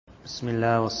بسم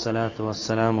الله والصلاة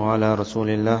والسلام على رسول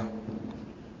الله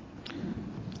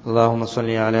اللهم صل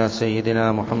على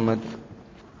سيدنا محمد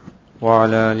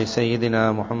وعلى آل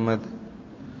سيدنا محمد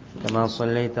كما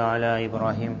صليت على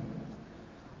إبراهيم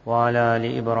وعلى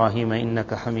آل إبراهيم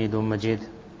إنك حميد مجيد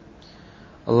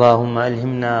اللهم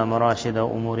ألهمنا مراشد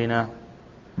أمورنا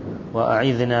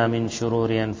وأعذنا من شرور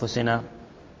أنفسنا.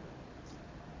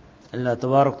 Allah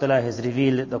Tabarak Ta'ala has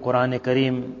revealed the Qur'an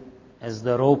Kareem as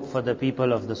the rope for the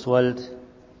people of this world.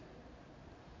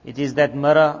 It is that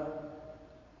mirror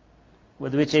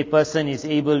with which a person is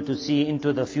able to see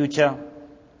into the future.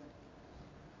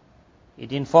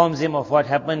 It informs him of what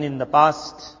happened in the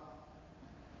past.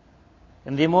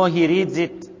 And the more he reads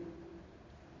it,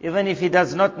 even if he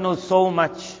does not know so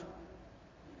much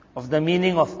of the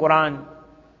meaning of Qur'an,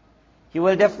 he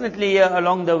will definitely hear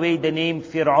along the way the name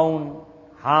Fir'aun,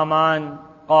 Haman,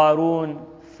 Qarun,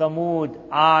 Thamud,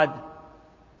 Ad.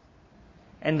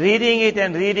 And reading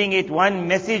it, one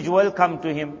message will come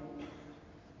to him,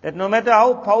 that no matter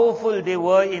how powerful they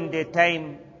were in their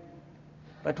time,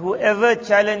 but whoever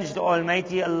challenged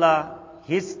Almighty Allah,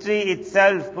 history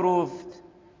itself proved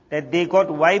that they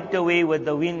got wiped away with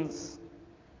the winds.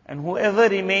 And whoever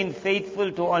remained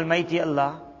faithful to Almighty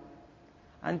Allah,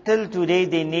 until today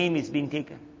their name is being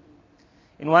taken.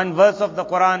 In one verse of the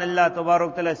Qur'an, Allah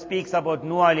Tabarak Ta'ala speaks about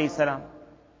Nuh alayhi salam.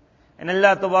 And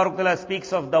Allah Tabarak Ta'ala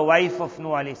speaks of the wife of Nuh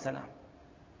alayhi salam.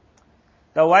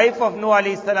 The wife of Nuh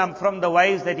alayhi salam, from the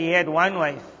wives that he had, one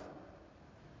wife.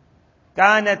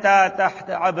 كَانَتَا تَحْتَ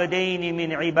عَبْدَيْنِ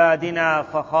مِنْ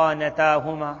عِبَادِنَا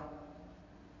فَخَانَتَاهُمَا.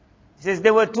 He says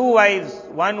there were two wives,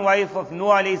 one wife of Nuh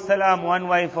alayhi salam, one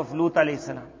wife of Lut alayhi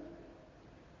salam.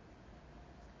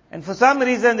 And for some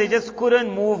reason they just couldn't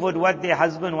move with what their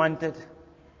husband wanted.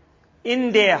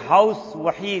 In their house,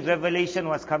 wahi, revelation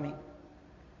was coming.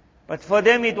 But for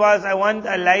them it was, I want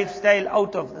a lifestyle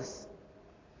out of this.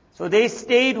 So they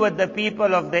stayed with the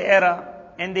people of the era,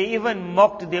 and they even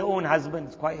mocked their own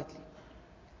husbands quietly.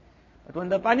 But when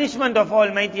the punishment of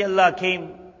Almighty Allah came,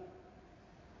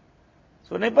 so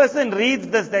when a person reads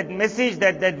this, that message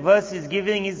that verse is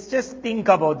giving is, just think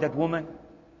about that woman.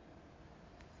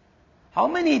 How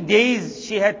many days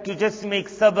she had to just make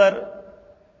sabr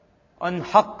on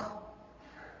haqq.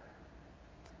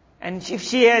 And if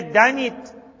she had done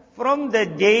it from the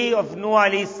day of Nuh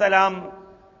alayhi salam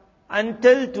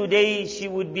until today, she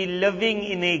would be living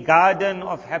in a garden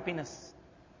of happiness.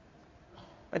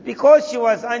 But because she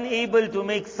was unable to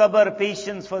make sabr,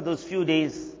 patience for those few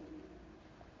days,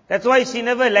 that's why she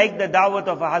never liked the da'wat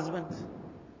of her husband.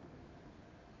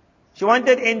 She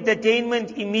wanted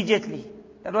entertainment immediately.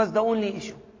 That was the only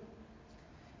issue.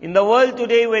 In the world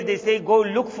today where they say go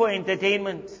look for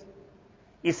entertainment,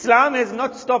 Islam has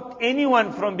not stopped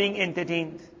anyone from being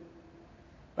entertained.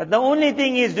 But the only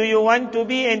thing is, do you want to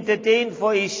be entertained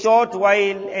for a short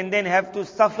while and then have to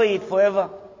suffer it forever?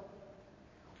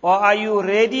 Or are you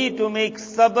ready to make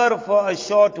sabr for a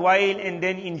short while and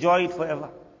then enjoy it forever?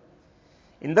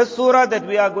 In the surah that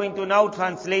we are going to now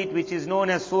translate, which is known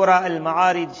as Surah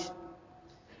Al-Maaarij,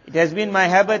 it has been my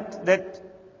habit that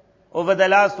over the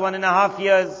last 1.5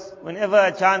 years, whenever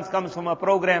a chance comes from a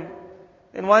program,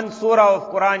 then one surah of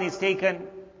Qur'an is taken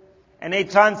and a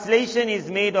translation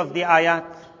is made of the ayat.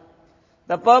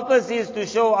 The purpose is to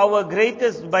show our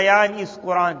greatest bayan is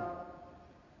Qur'an.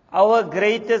 Our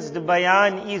greatest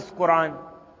bayan is Qur'an.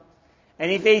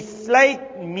 And if a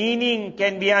slight meaning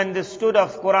can be understood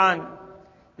of Qur'an,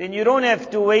 then you don't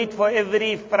have to wait for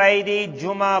every Friday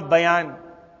Jummah bayan.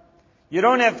 You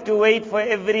don't have to wait for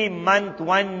every month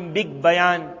one big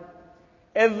bayan.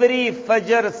 Every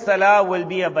Fajr Salah will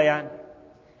be a bayan.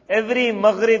 Every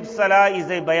Maghrib Salah is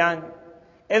a bayan.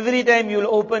 Every time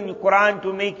you'll open Qur'an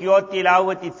to make your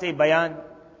tilawat, it's a bayan.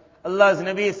 Allah's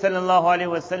Nabi sallallahu alayhi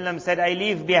wa sallam said, I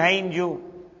leave behind you.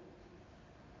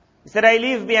 He said, I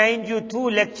leave behind you 2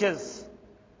 lectures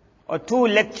or 2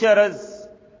 lecturers.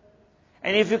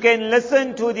 And if you can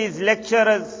listen to these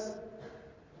lecturers,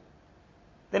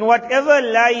 then whatever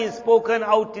lie is spoken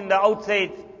out in the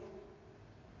outside,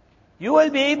 you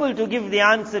will be able to give the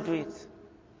answer to it.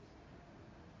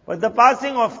 With the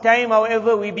passing of time,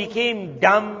 however, we became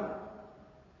dumb,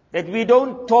 that we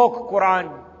don't talk Qur'an,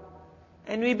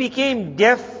 and we became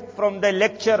deaf from the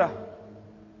lecturer.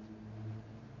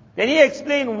 Then he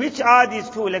explained which are these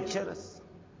 2 lecturers.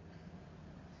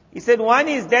 He said one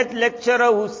is that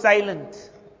lecturer who's silent,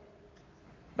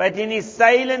 but in his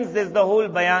silence there's the whole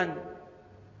bayan.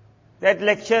 That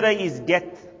lecturer is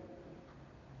death.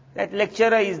 That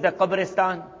lecturer is the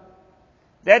Qabristan.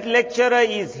 That lecturer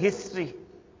is history.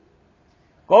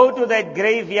 Go to that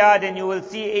graveyard and you will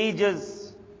see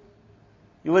ages.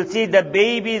 You will see the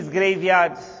babies'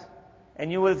 graveyards.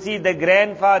 and you will see the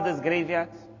grandfather's graveyard.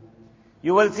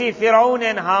 You will see Firaun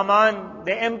and Haman,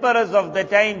 the emperors of the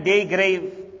time, their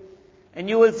grave. And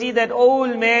you will see that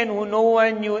old man who no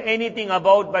one knew anything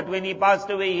about, but when he passed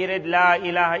away, he read La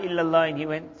ilaha illallah and he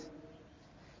went.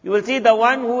 You will see the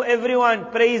one who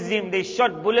everyone praised him. They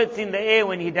shot bullets in the air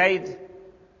when he died.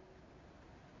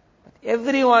 But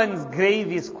everyone's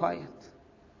grave is quiet.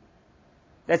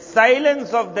 The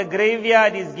silence of the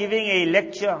graveyard is giving a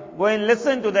lecture. Go and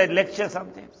listen to that lecture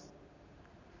sometimes.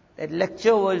 That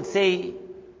lecture will say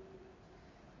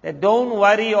that don't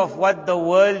worry of what the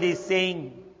world is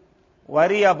saying.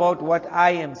 Worry about what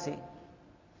I am saying.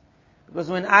 Because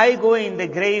when I go in the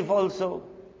grave also,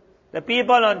 the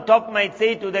people on top might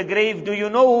say to the grave, do you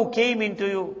know who came into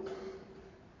you?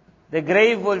 The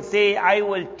grave will say, I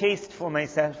will taste for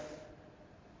myself.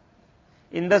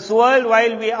 In this world,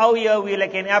 while we are out here, we are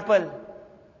like an apple.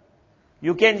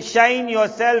 You can shine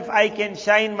yourself, I can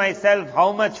shine myself,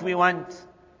 how much we want.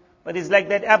 But it's like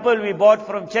that apple we bought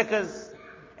from Checkers,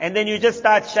 and then you just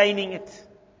start shining it.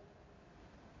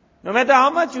 No matter how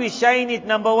much we shine it,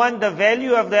 number one, the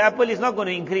value of the apple is not going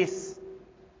to increase.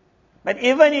 But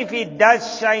even if it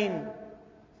does shine,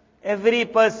 every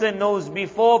person knows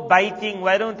before biting,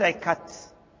 why don't I cut?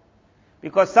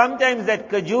 Because sometimes that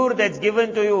khajur that's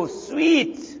given to you,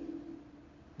 sweet,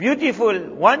 beautiful,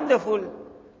 wonderful.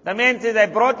 The man says, I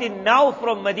brought it now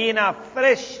from Medina,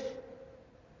 fresh.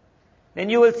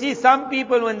 Then you will see some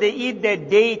people when they eat their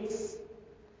dates,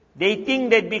 they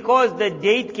think that because the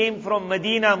date came from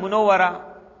Medina Munawwara,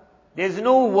 there's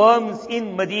no worms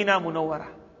in Medina Munawwara.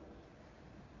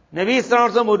 Nabi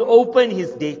Sallallahu Alaihi Wasallam would open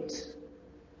his date.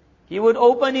 He would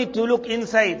open it to look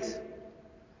inside.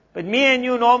 But me and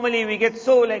you normally we get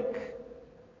so like,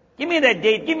 give me that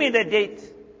date, give me that date.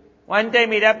 One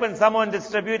time it happened, someone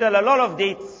distributed a lot of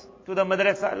dates to the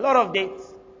madrasa, a lot of dates.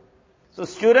 So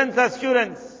students are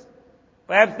students.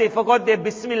 Perhaps they forgot their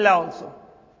Bismillah also.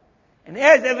 And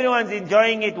as everyone's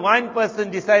enjoying it, one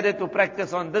person decided to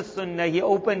practice on this sunnah. He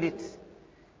opened it.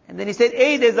 And then he said,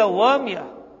 hey, there's a worm here.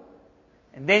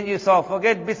 And then you saw,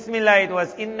 forget Bismillah, it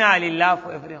was Inna Lillah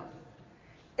for everyone.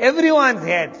 Everyone's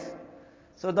had.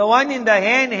 So the one in the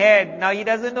hand had, now he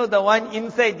doesn't know the one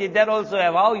inside, did that also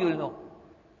have? How you'll know?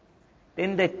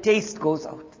 Then the taste goes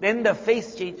out. Then the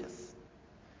face changes.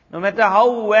 No matter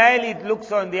how well it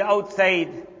looks on the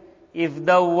outside, if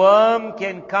the worm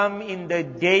can come in the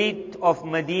date of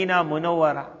Medina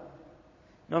Munawwara,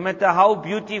 no matter how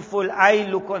beautiful I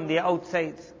look on the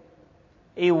outside,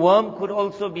 a worm could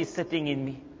also be sitting in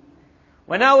me.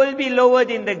 When I will be lowered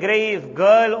in the grave,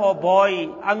 girl or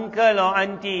boy, uncle or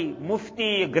auntie,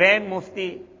 mufti, grand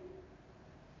mufti,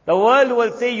 the world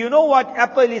will say, you know what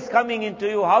apple is coming into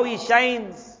you, how he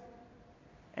shines.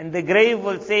 And the grave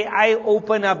will say, I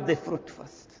open up the fruit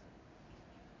first.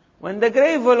 When the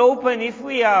grave will open, if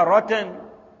we are rotten,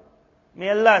 may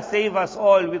Allah save us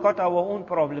all, we got our own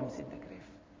problems in the grave.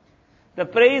 The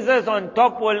praises on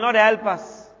top will not help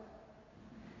us.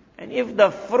 And if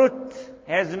the fruit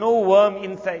has no worm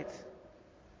inside,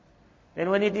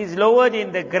 then when it is lowered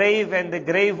in the grave and the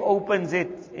grave opens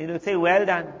it, it will say, well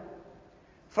done.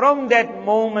 From that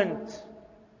moment,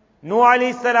 Nuh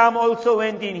alayhi salam also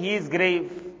went in his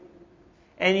grave.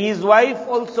 And his wife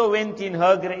also went in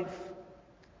her grave.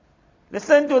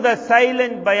 Listen to the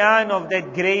silent bayan of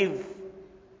that grave,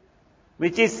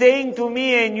 which is saying to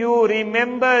me and you,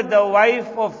 remember the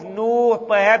wife of Nuh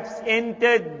perhaps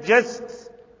entered just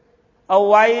a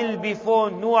while before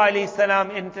Nuh alayhi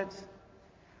salam entered.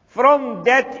 From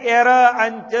that era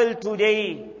until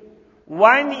today,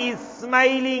 one is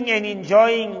smiling and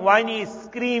enjoying, one is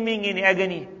screaming in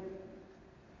agony.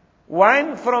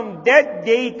 One from that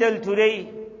day till today,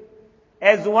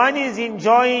 as one is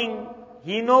enjoying,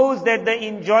 he knows that the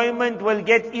enjoyment will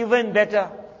get even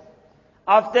better.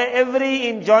 After every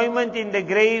enjoyment in the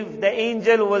grave, the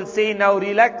angel will say, now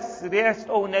relax, rest,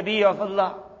 O Nabi of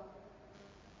Allah.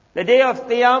 The day of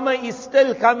Qiyamah is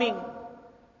still coming.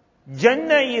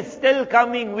 Jannah is still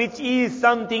coming, which is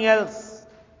something else.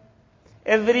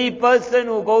 Every person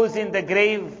who goes in the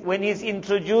grave, when he's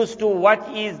introduced to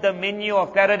what is the menu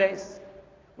of paradise,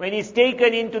 when he's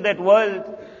taken into that world,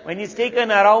 when he's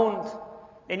taken around,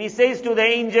 then he says to the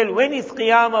angel, when is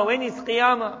Qiyamah? When is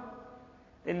Qiyamah?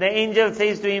 Then the angel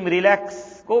says to him,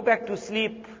 relax, go back to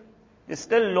sleep. There's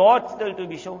still lot still to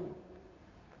be shown.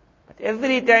 But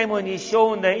every time when he's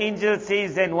shown, the angel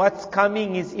says, then what's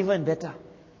coming is even better.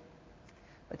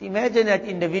 But imagine that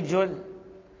individual.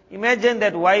 Imagine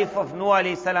that wife of Nuh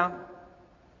alayhi salam.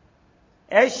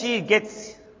 As she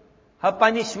gets her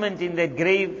punishment in that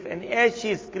grave, and as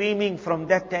she is screaming from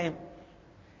that time,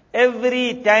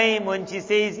 Every time when she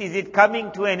says, is it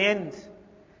coming to an end?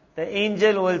 The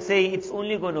angel will say, it's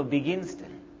only going to begin still.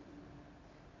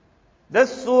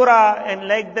 This surah and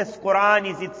like this Quraan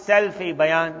is itself a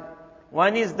bayan.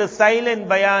 One is the silent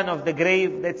bayan of the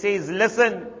grave that says,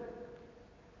 listen,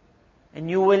 and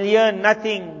you will hear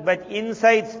nothing, but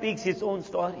inside speaks its own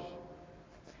story.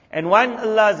 And one,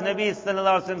 Allah's Nabi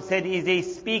sallallahu alaihi wasallam said, is a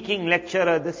speaking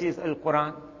lecturer. This is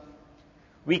Al-Quran.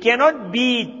 We cannot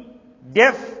be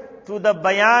deaf to the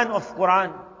bayan of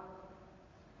Quran.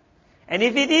 And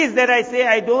if it is that I say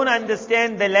I don't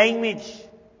understand the language,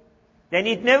 then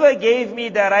it never gave me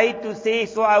the right to say,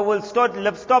 so I will stop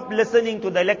listening to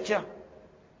the lecture.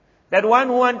 That one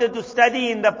who wanted to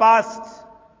study in the past,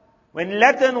 when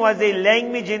Latin was a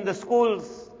language in the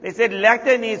schools, they said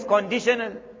Latin is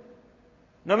conditional.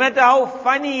 No matter how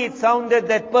funny it sounded,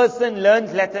 that person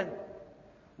learns Latin.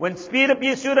 When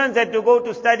students had to go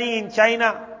to study in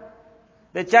China,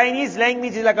 the Chinese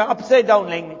language is like an upside down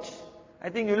language. I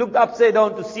think you looked upside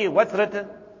down to see what's written.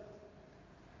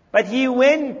 But he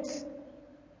went,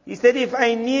 he said, if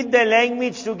I need the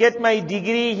language to get my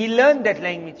degree, he learned that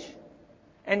language.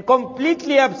 And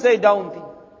completely upside down thing.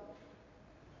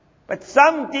 But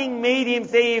something made him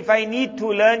say, if I need to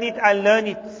learn it, I'll learn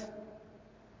it.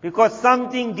 Because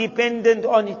something dependent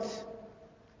on it.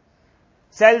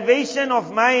 Salvation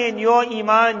of my and your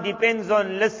iman depends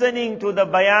on listening to the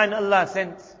bayan Allah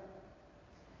sent.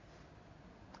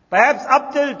 Perhaps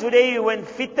up till today when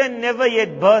fitan never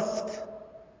yet burst.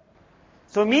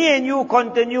 So me and you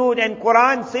continued and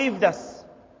Quran saved us.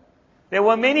 There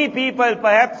were many people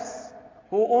perhaps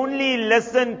who only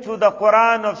listened to the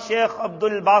Quran of Sheikh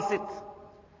Abdul Basit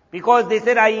because they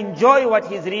said, I enjoy what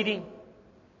he's reading.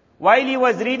 While he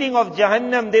was reading of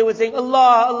Jahannam, they were saying,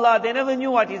 Allah, Allah. They never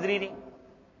knew what he's reading.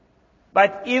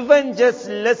 But even just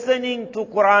listening to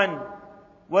Quran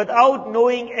without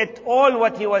knowing at all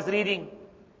what he was reading,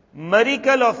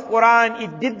 miracle of Quran,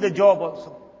 it did the job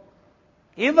also.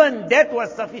 Even that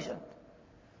was sufficient.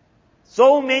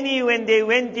 So many when they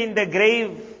went in the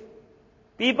grave,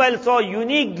 people saw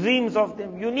unique dreams of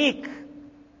them, unique.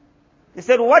 They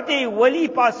said, what a wali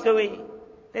passed away.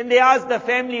 Then they asked the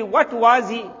family, what was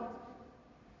he?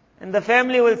 And the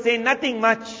family will say, nothing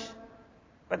much.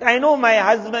 But I know my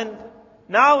husband,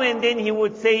 now and then he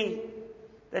would say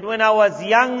that when I was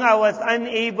young, I was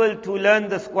unable to learn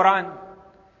this Quran.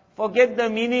 Forget the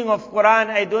meaning of Quran,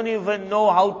 I don't even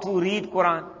know how to read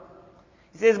Quran.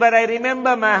 He says, but I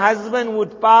remember my husband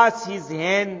would pass his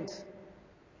hand.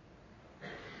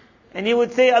 And he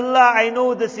would say, Allah, I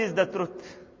know this is the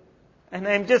truth. And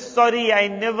I'm just sorry I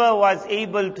never was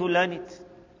able to learn it.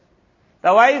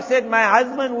 The wife said, my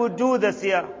husband would do this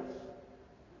here.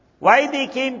 Why they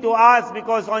came to ask?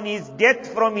 Because on his death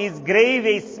from his grave,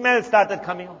 a smell started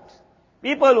coming out.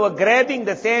 People were grabbing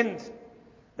the sand.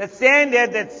 The sand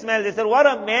had that smell. They said, what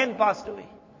a man passed away.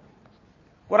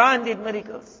 Quran did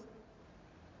miracles.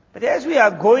 But as we are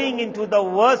going into the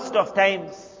worst of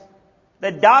times,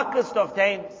 the darkest of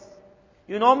times,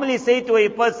 you normally say to a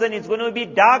person, it's going to be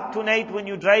dark tonight when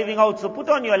you're driving out, so put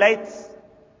on your lights.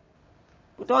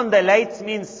 Put on the lights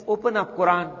means open up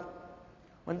Quran.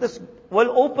 When this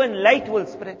will open, light will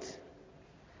spread.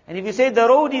 And if you say the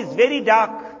road is very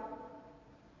dark,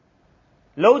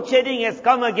 load shedding has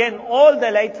come again, all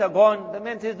the lights are gone. The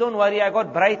man says, don't worry, I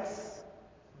got brights.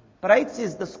 Brights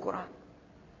is this Quran.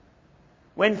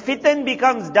 When fitan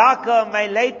becomes darker, my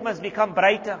light must become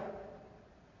brighter.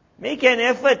 Make an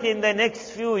effort in the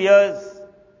next few years,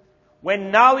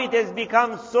 when now it has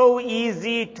become so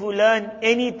easy to learn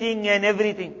anything and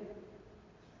everything.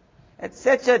 At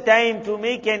such a time to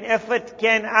make an effort,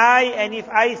 can I, and if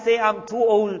I say I'm too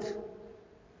old,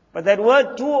 but that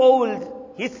word too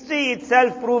old, history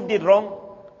itself proved it wrong.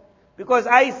 Because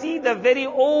I see the very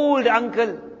old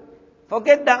uncle.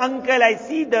 Forget the uncle, I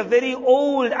see the very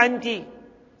old auntie.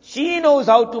 She knows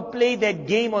how to play that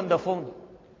game on the phone.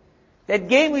 That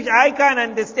game which I can't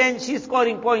understand, she's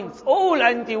scoring points. Old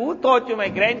auntie, who taught you, my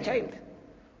grandchild?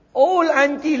 Old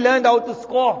auntie learned how to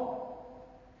score.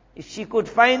 If she could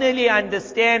finally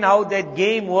understand how that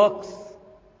game works,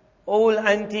 old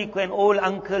auntie and old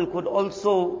uncle could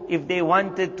also, if they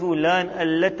wanted to, learn a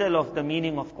little of the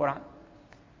meaning of Quran.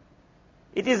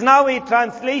 It is now a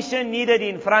translation needed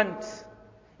in front.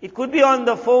 It could be on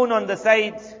the phone on the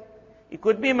side. It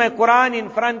could be my Quran in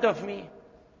front of me.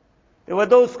 There were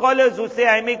those scholars who say,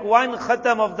 I make one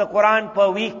khatam of the Quran per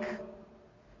week.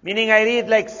 Meaning I read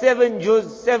like 7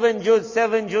 juz.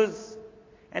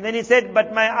 And then he said,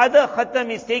 but my other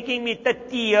khatam is taking me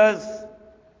 30 years.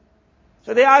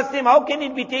 So they asked him, how can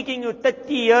it be taking you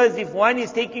 30 years if one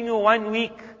is taking you 1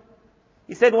 week?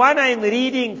 He said, one, I am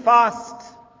reading fast.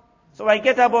 So I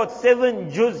get about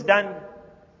 7 juz done.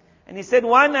 And he said,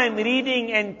 one, I'm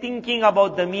reading and thinking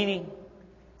about the meaning.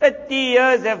 30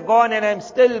 years have gone and I'm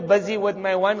still busy with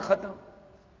my one khatam.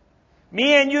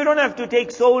 Me and you don't have to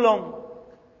take so long.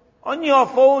 On your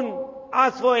phone,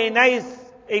 ask for a nice,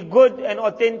 a good and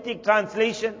authentic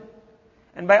translation.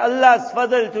 And by Allah's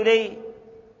fadl today,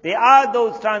 there are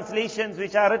those translations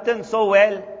which are written so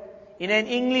well. In an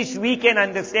English we can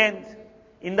understand.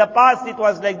 In the past it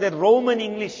was like the Roman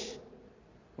English.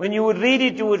 When you would read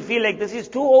it, you would feel like this is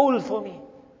too old for me.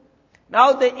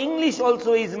 Now the English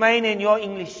also is mine and your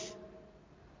English.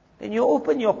 Then you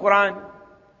open your Qur'an,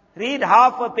 read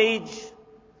half a page.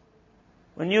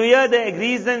 When you hear the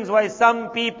reasons why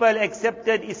some people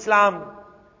accepted Islam,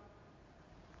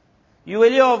 you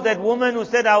will hear of that woman who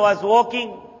said, I was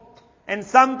walking and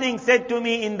something said to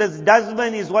me, in this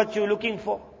dustbin is what you're looking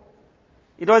for.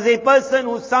 It was a person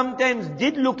who sometimes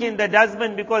did look in the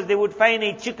dustbin because they would find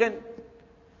a chicken.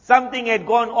 Something had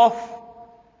gone off.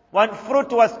 One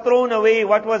fruit was thrown away.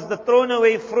 What was the thrown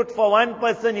away fruit for one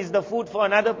person is the food for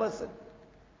another person.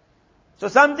 So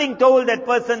something told that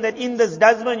person that in this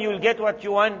dustbin you will get what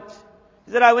you want.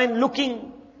 He said, I went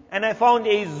looking and I found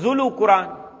a Zulu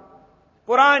Qur'an.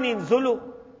 Qur'an in Zulu.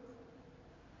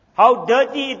 How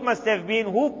dirty it must have been.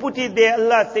 Who put it there?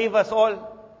 Allah save us all.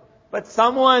 But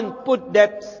someone put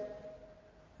that.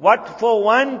 What for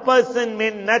one person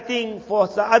meant nothing, for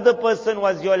the other person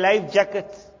was your life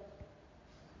jacket.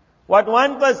 What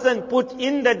one person put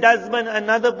in the dustbin,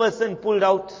 another person pulled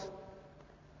out.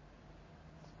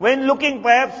 When looking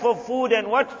perhaps for food, and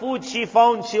what food she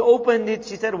found, she opened it,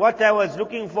 she said, what I was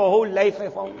looking for whole life I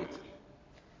found it.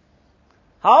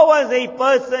 How was a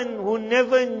person who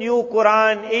never knew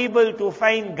Qur'an able to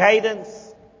find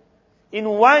guidance in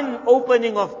one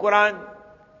opening of Qur'an?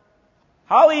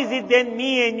 How is it then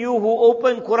me and you who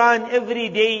open Qur'an every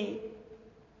day,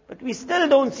 but we still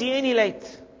don't see any light?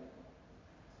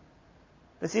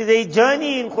 This is a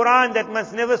journey in Qur'an that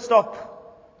must never stop.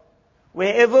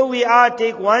 Wherever we are,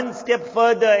 take one step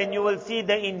further and you will see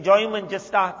the enjoyment just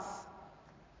starts.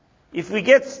 If we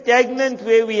get stagnant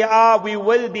where we are, we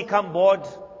will become bored.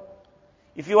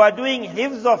 If you are doing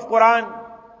hifz of Qur'an,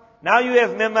 now you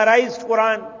have memorized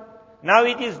Qur'an, now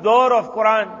it is door of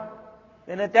Qur'an,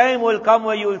 then a time will come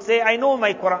where you will say, I know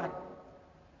my Qur'an.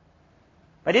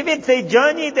 But if it's a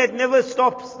journey that never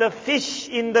stops, the fish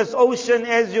in this ocean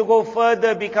as you go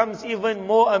further becomes even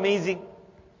more amazing.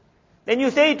 Then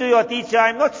you say to your teacher,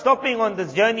 I'm not stopping on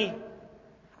this journey.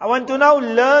 I want to now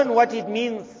learn what it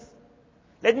means.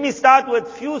 Let me start with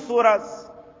few surahs.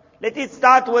 Let it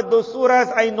start with those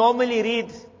surahs I normally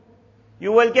read.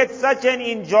 You will get such an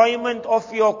enjoyment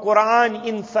of your Qur'an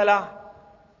in Salah.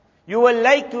 You will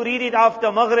like to read it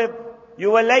after Maghrib. You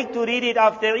will like to read it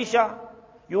after Isha.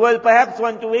 You will perhaps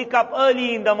want to wake up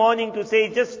early in the morning to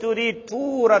say, just to read 2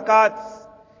 rakats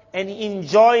and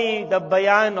enjoy the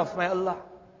bayan of my Allah.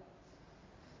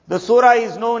 The surah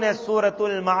is known as Surah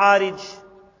Al-Maaarij.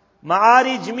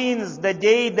 Ma'arij means the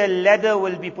day the ladder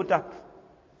will be put up.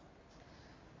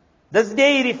 This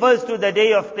day refers to the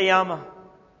day of Qiyamah.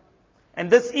 And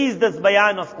this is this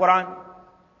bayan of Quran.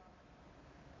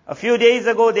 A few days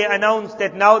ago they announced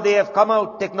that now they have come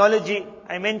out technology.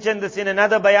 I mentioned this in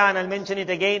another bayan, I'll mention it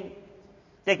again.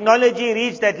 Technology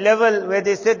reached that level where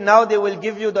they said now they will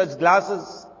give you those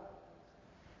glasses.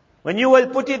 When you will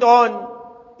put it on,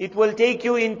 it will take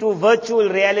you into virtual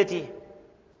reality.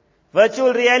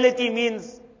 Virtual reality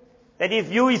means that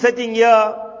if you are sitting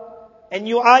here and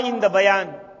you are in the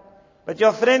bayan, but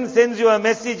your friend sends you a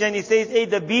message and he says, hey,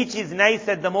 the beach is nice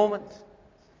at the moment.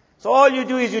 So all you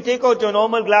do is you take out your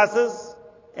normal glasses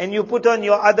and you put on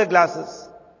your other glasses.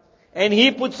 And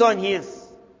he puts on his.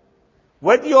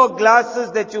 With your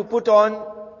glasses that you put on,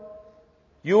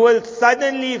 you will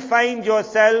suddenly find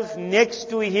yourself next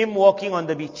to him walking on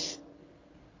the beach.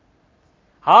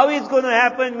 How it's going to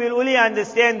happen, we'll only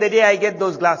understand the day I get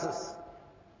those glasses.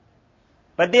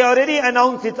 But they already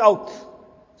announced it's out.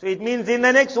 So it means in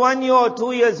the next 1 year or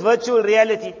 2 years, virtual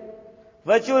reality.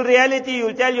 Virtual reality,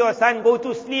 you'll tell your son, go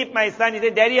to sleep, my son. He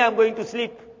said, Daddy, I'm going to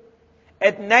sleep.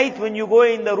 At night when you go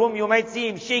in the room, you might see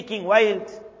him shaking wild.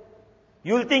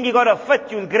 You'll think he got a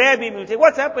fit, you'll grab him, you'll say,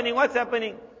 what's happening, what's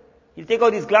happening? He'll take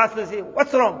out his glasses, say,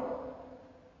 what's wrong?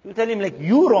 You'll tell him like,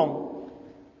 you wrong.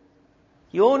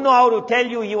 He won't know how to tell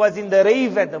you he was in the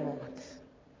rave at the moment.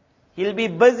 He'll be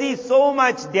busy so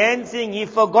much dancing, he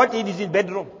forgot it is in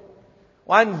bedroom.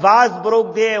 One vase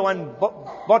broke there, one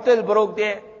bottle broke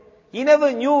there. He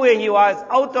never knew where he was,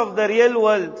 out of the real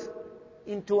world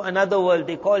into another world.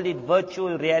 They called it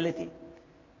virtual reality.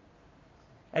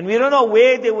 And we don't know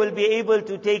where they will be able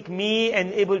to take me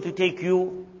and able to take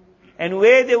you. and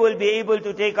where they will be able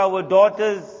to take our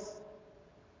daughters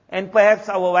and perhaps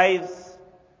our wives.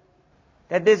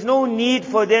 That there's no need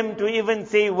for them to even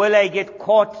say, will I get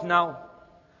caught now?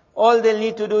 All they'll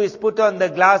need to do is put on the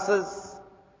glasses,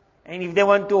 and if they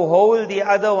want to hold the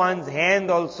other one's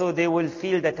hand also, they will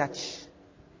feel the touch.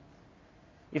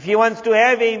 If he wants to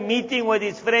have a meeting with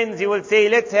his friends, he will say,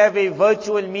 let's have a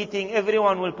virtual meeting,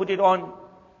 everyone will put it on.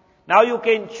 Now you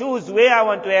can choose where I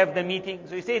want to have the meeting.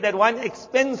 So you say that one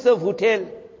expensive hotel,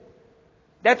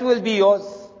 that will be yours.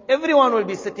 Everyone will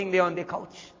be sitting there on their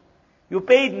couch. You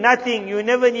paid nothing, you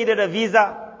never needed a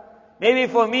visa.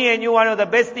 Maybe for me and you, one of the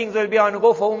best things will be I want to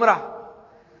go for Umrah.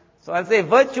 So I'll say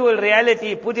virtual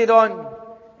reality, put it on.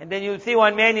 And then you'll see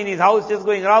one man in his house just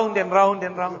going round and round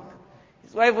and round.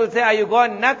 His wife will say, are you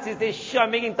gone nuts? He says, shh,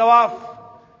 I'm making tawaf.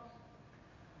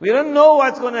 We don't know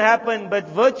what's going to happen, but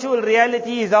virtual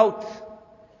reality is out.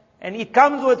 And it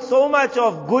comes with so much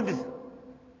of good,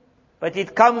 but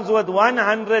it comes with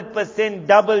 100%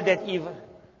 double that evil.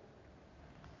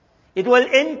 It will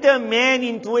enter man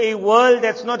into a world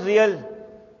that's not real.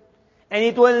 And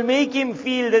it will make him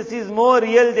feel this is more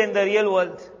real than the real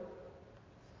world.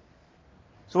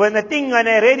 So when I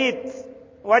read it,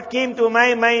 what came to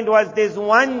my mind was there's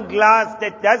one glass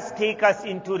that does take us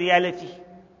into reality.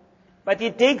 But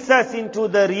it takes us into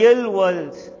the real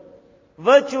world.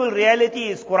 Virtual reality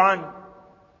is Quraan.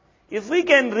 If we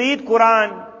can read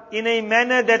Quraan in a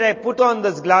manner that I put on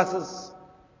these glasses,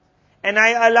 and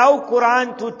I allow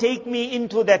Quraan to take me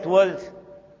into that world,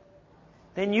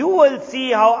 then you will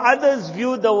see how others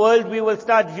view the world, we will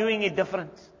start viewing it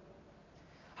different.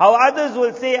 How others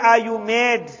will say, are you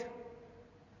mad?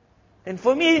 And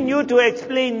for me and you to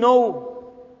explain,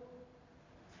 no.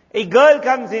 A girl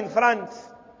comes in front.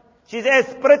 She's as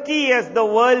pretty as the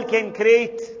world can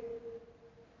create.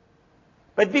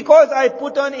 But because I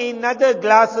put on another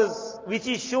glasses, which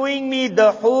is showing me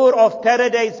the hur of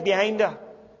paradise behind her,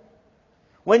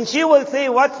 when she will say,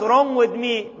 what's wrong with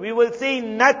me? We will say,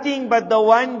 nothing but the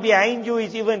one behind you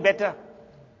is even better.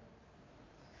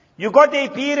 You got a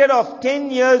period of 10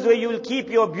 years where you will keep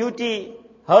your beauty.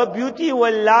 Her beauty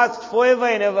will last forever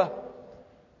and ever.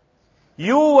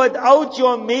 You, without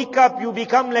your makeup, you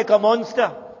become like a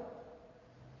monster.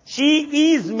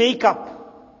 She is makeup.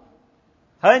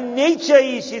 Her nature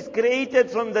is, she's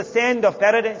created from the sand of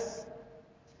paradise.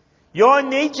 Your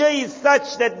nature is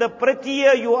such that the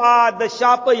prettier you are, the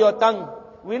sharper your tongue.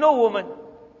 We know women.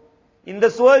 In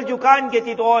this world you can't get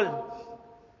it all.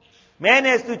 Man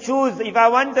has to choose, if I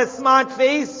want a smart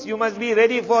face, you must be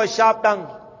ready for a sharp tongue.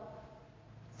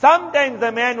 Sometimes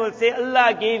the man will say,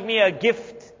 Allah gave me a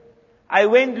gift. I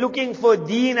went looking for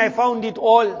deen, I found it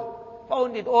all.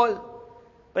 Found it all.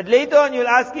 But later on you'll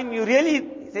ask him, you really?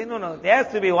 He say, no, there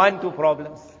has to be 1-2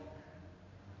 problems.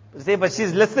 You say, but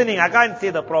she's listening, I can't say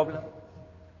the problem.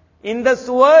 In this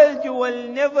world you will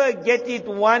never get it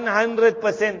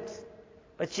 100%.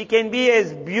 But she can be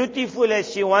as beautiful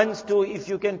as she wants to if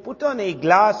you can put on a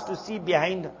glass to see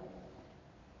behind her.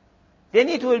 Then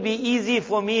it will be easy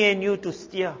for me and you to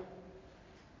steer.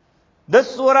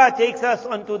 This surah takes us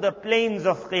onto the plains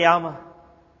of Qiyamah.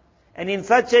 And in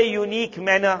such a unique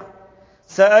manner,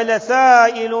 سَأَلَ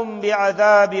سَائِلٌ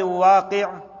بِعَذَابٍ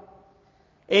وَاقِعٍ.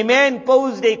 A man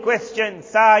posed a question,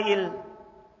 Sa'il.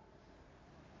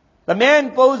 The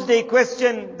man posed a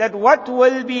question that what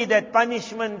will be that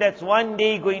punishment that's one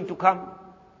day going to come?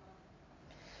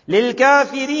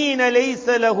 لِلْكَافِرِينَ لَيْسَ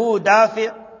لَهُ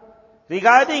دَافِعٍ.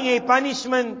 Regarding a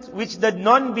punishment which the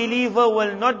non-believer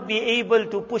will not be able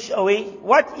to push away.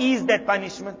 What is that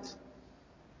punishment?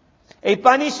 A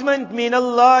punishment min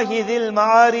Allahi dhil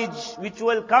Maaarij, which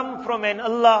will come from an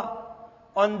Allah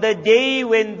on the day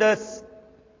when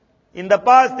in the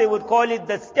past they would call it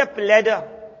the step ladder.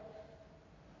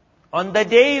 On the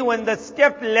day when the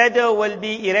step ladder will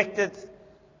be erected.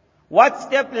 What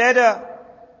step ladder?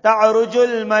 تَعْرُجُ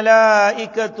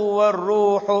الْمَلَائِكَةُ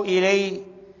وَالرُّوحُ إِلَيْهِ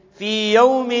فِي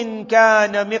يَوْمٍ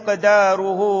كَانَ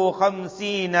مِقْدَارُهُ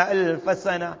 50,000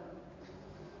 سَنَةٍ.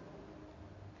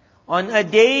 On a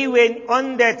day when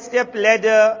on that step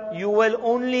ladder you will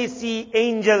only see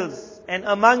angels, and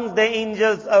amongst the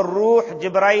angels Ar-Ruh,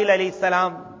 Jibreel alayhi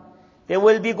salam. They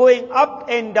will be going up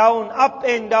and down, up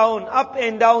and down, up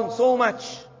and down so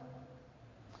much.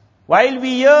 While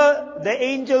we hear the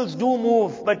angels do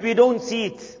move, but we don't see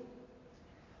it.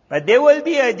 But there will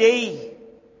be a day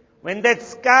when that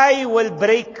sky will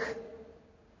break.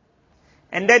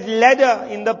 And that ladder,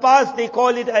 in the past they call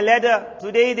it a ladder.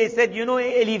 Today they said, an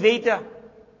elevator.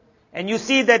 And you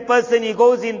see that person, he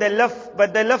goes in the lift,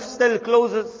 but the lift still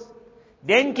closes.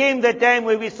 Then came the time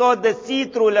where we saw the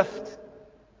see-through lift.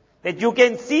 That you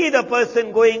can see the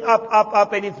person going up, up,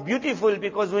 up, and it's beautiful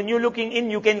because when you're looking in,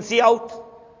 you can see out.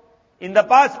 In the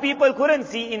past, people couldn't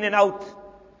see in and out,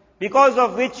 because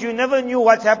of which you never knew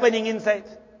what's happening inside.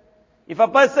 If a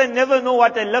person never know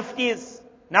what a lift is,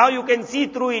 now you can see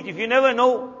through it. If you never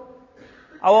know,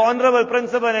 our honorable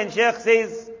principal and sheikh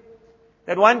says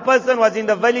that one person was in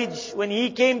the village. When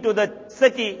he came to the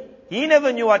city, he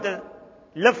never knew what a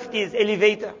lift is,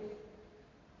 elevator.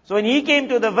 So when he came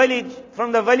to the village,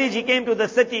 from the village he came to the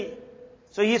city.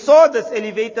 So he saw this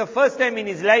elevator first time in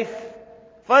his life.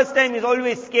 First time is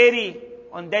always scary.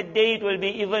 On that day it will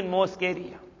be even more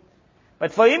scary.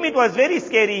 But for him it was very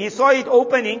scary. He saw it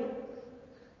opening,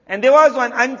 and there was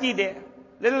one auntie there,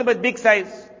 little bit big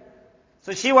size.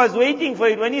 So she was waiting for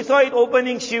it. When he saw it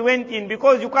opening, she went in.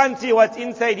 Because you can't see what's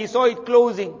inside, he saw it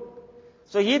closing.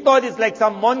 So he thought it's like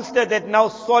some monster that now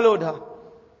swallowed her.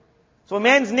 So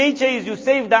man's nature is you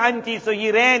save the auntie, so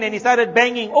he ran and he started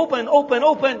banging, open, open,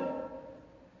 open.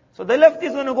 So the lift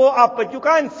is going to go up, but you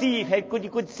can't see it. You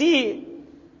could see it.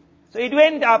 So it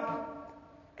went up.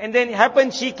 And then it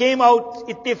happened, she came out,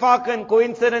 ittifaqan,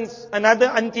 coincidence, another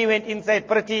auntie went inside,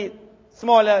 pretty,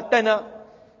 smaller, thinner.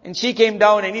 And she came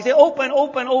down and he said, open,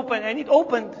 open, open. And it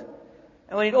opened.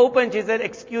 And when it opened, she said,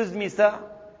 excuse me, sir.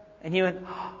 And he went,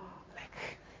 oh,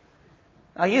 like.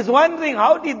 Now he's wondering,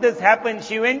 how did this happen?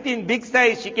 She went in big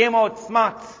size, she came out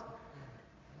smart.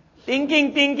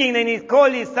 Thinking, then he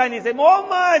called his son, he said,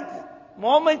 Muhammad.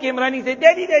 Muhammad came running, he said,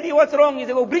 Daddy, Daddy, what's wrong? He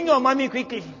said, oh, bring your mommy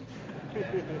quickly.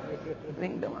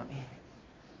 Bring the mommy.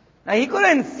 Now he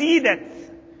couldn't see that.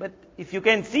 But if you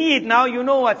can see it now, you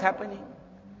know what's happening.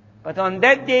 But on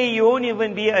that day, you won't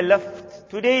even be a lift.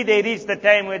 Today they reached the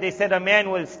time where they said a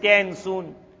man will stand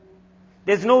soon.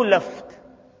 There's no lift.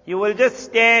 He will just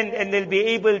stand and they'll be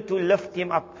able to lift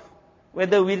him up.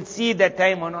 Whether we'll see that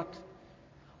time or not.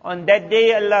 On that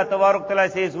day, Allah Ta'ala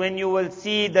says, when you will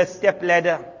see the step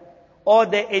ladder, or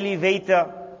the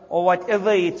elevator, or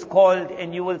whatever it's called,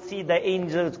 and you will see the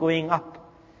angels going up,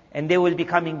 and they will be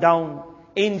coming down.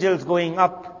 Angels going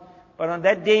up. But on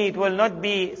that day, it will not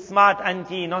be smart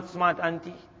auntie, not smart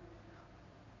auntie.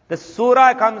 The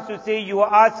surah comes to say, you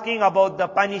are asking about the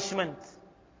punishment.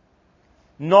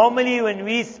 Normally, when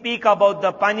we speak about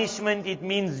the punishment, it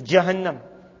means Jahannam.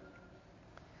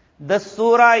 The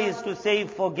surah is to say,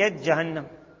 forget Jahannam.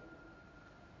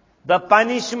 The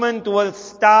punishment will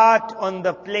start on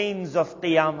the plains of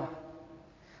Qiyamah.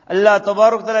 Allah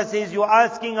Ta'ala says, you are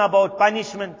asking about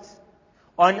punishment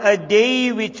on a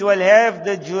day which will have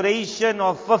the duration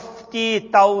of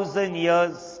 50,000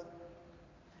 years.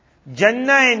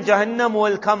 Jannah and Jahannam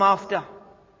will come after.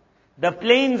 The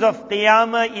plains of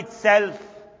Qiyamah itself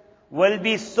will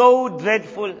be so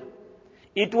dreadful.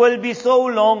 It will be so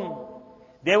long.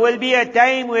 There will be a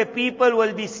time where people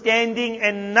will be standing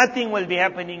and nothing will be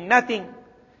happening. Nothing.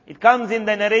 It comes in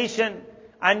the narration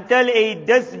until a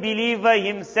disbeliever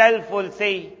himself will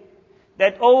say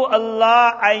that, oh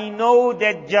Allah, I know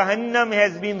that Jahannam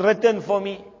has been written for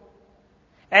me.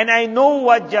 And I know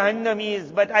what Jahannam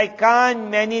is, but I can't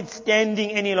manage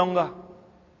standing any longer.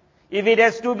 If it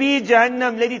has to be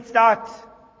Jahannam, let it start.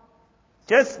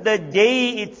 Just the day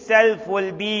itself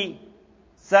will be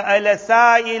سَأَلَ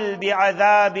سَائِلْ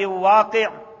بِعَذَابٍ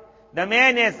وَاقِعٍ. The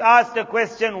man has asked a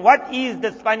question, what is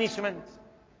this punishment?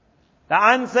 The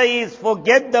answer is,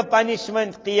 forget the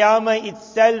punishment. Qiyamah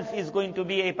itself is going to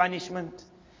be a punishment.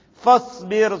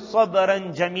 فَاصْبِرْ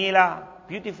صَبْرًا جَمِيلًا.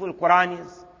 Beautiful Qur'an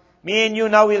is. Me and you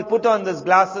now will put on these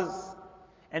glasses.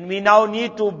 And we now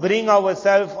need to bring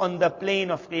ourselves on the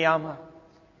plane of Qiyamah.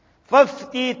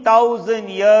 50,000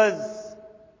 years.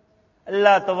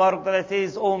 Allah Ta'ala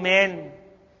says, oh man,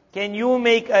 can you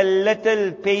make a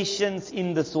little patience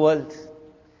in this world?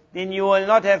 Then you will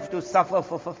not have to suffer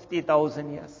for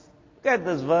 50,000 years. Look at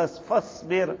this verse.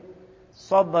 فَاصْبِرْ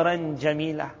صَبْرًا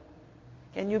جَمِيلًا.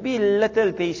 Can you be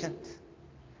little patient?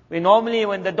 Normally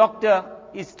when the doctor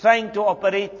is trying to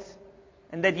operate,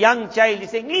 and that young child is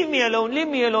saying, leave me alone, leave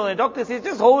me alone. The doctor says,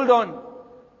 just hold on.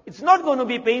 It's not going to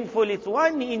be painful. It's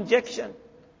one injection.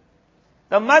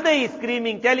 The mother is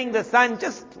screaming, telling the son,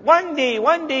 just one day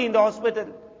in the hospital.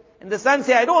 And the son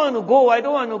says, I don't want to go, I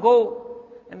don't want to go.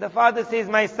 And the father says,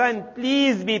 my son,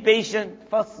 please be patient.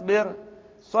 فَاصْبِرْ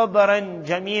صَبْرًا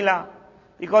جَمِيلًا.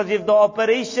 Because if the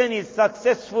operation is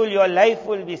successful, your life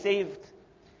will be saved.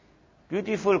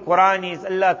 Beautiful Qur'an is,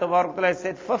 Allah Ta'ala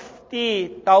said,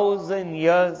 50,000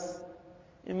 years.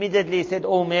 Immediately he said,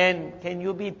 oh man, can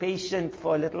you be patient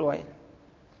for a little while?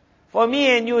 For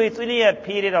me and you, it's only a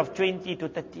period of 20 to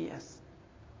 30 years.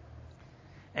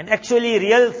 And actually,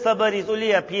 real sabr is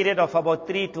only a period of about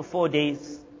 3 to 4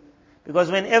 days.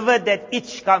 Because whenever that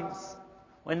itch comes,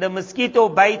 When the mosquito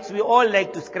bites, we all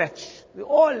like to scratch. We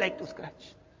all like to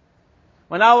scratch.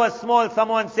 When I was small,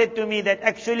 someone said to me that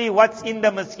actually what's in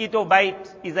the mosquito bite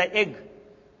is an egg.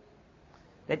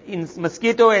 That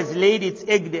mosquito has laid its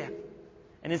egg there.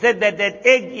 And he said that that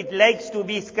egg, it likes to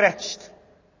be scratched.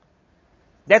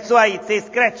 That's why it says,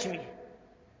 scratch me.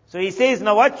 So he says,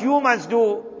 now what you must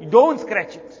do, don't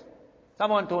scratch it.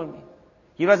 Someone told me.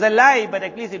 He was a lie, but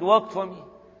at least it worked for me.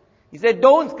 He said,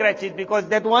 don't scratch it because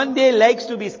that one day likes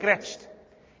to be scratched.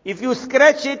 If you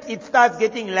scratch it, it starts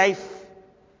getting life.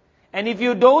 And if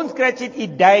you don't scratch it,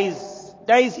 it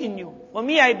dies in you. For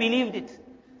me, I believed it.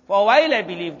 For a while, I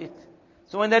believed it.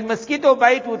 So when that mosquito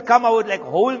bite would come, I would like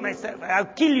hold myself. I'll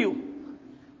kill you.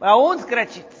 But I won't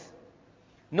scratch it.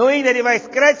 Knowing that if I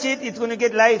scratch it, it's going to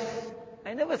get life.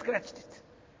 I never scratched it.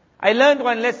 I learned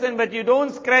one lesson, but you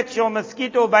don't scratch your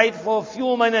mosquito bite for a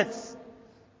few minutes.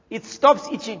 It stops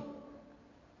itching.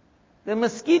 The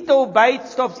mosquito bite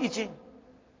stops itching.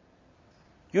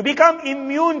 You become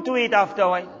immune to it after a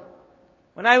while.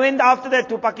 When I went after that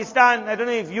to Pakistan, I don't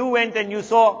know if you went and you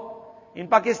saw, in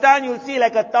Pakistan you'll see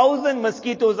like 1,000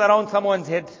 mosquitoes around someone's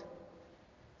head.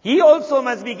 He also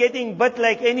must be getting bit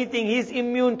like anything, he's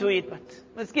immune to it. But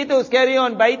mosquitoes carry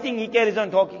on biting, he carries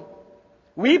on talking.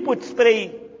 We put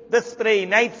spray, this spray,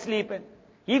 night sleep, and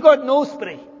he got no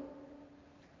spray.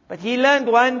 But he learned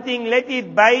one thing, let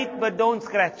it bite but don't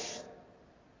scratch.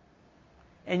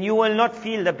 And you will not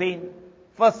feel the pain.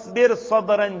 فَاصْبِرْ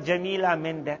صَبْرًا جَمِيلًا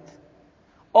meant that.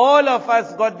 All of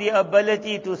us got the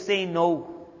ability to say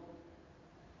no.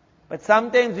 But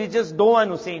sometimes we just don't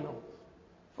want to say no.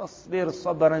 فَاصْبِرْ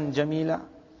صَبْرًا جَمِيلًا.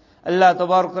 Allah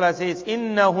Tabarak Ta'ala says,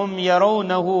 إِنَّهُمْ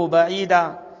يَرَوْنَهُ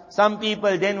بَعِيدًا. Some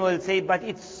people then will say, but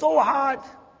it's so hard,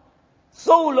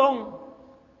 so long.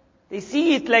 They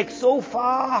see it like so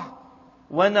far.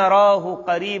 وَنَرَاهُ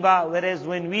قَرِيبًا. Whereas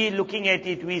when we looking at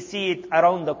it, we see it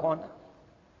around the corner.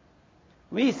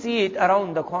 We see it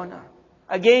around the corner.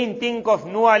 Again, think of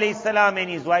Nuh alayhi salam and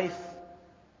his wife.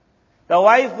 The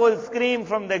wife will scream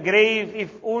from the grave,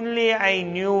 if only I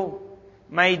knew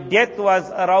my death was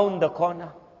around the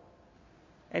corner.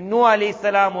 And Nuh alayhi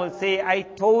salam will say, I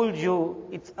told you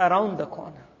it's around the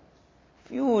corner.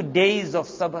 Few days of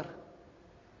sabr.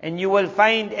 And you will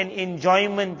find an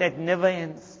enjoyment that never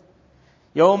ends.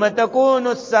 يَوْمَ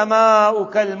تَكُونُ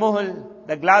السَّمَاءُ كَالْمُهْلِ.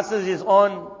 The glasses is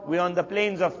on. We're on the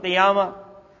plains of Qiyamah.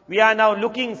 We are now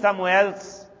looking somewhere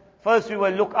else. First we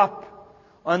will look up.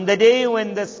 On the day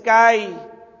when the sky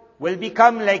will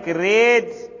become like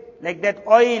red, like that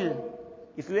oil.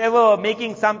 If you ever are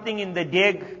making something in the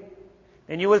deg,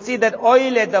 then you will see that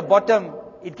oil at the bottom,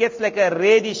 it gets like a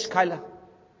reddish color.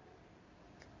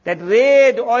 That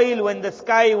red oil, when the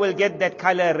sky will get that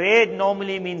color, red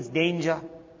normally means danger.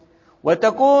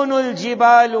 وَتَكُونُ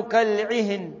الْجِبَالُ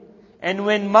كَالْعِهِنِ. And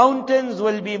when mountains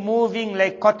will be moving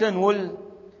like cotton wool.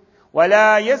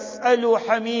 وَلَا يَسْأَلُ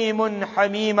حَمِيمٌ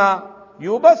حَمِيمًا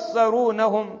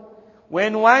يُبَصَّرُونَهُمْ.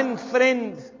 When one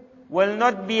friend will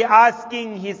not be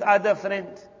asking his other friend.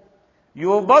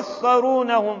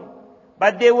 يُبَصَّرُونَهُمْ.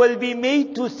 But they will be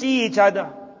made to see each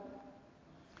other.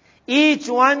 Each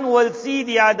one will see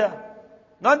the other.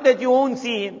 Not that you won't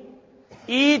see him.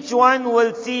 Each one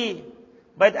will see.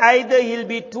 But either he'll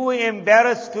be too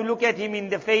embarrassed to look at him in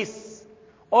the face.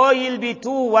 Or he'll be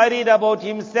too worried about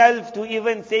himself to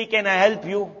even say, can I help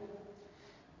you?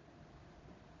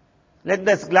 Let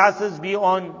the glasses be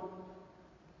on.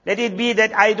 Let it be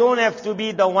that I don't have to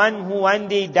be the one who one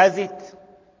day does it.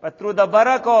 But through the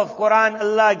barakah of Quraan,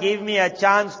 Allah gave me a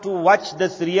chance to watch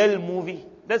this real movie.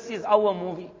 This is our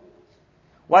movie.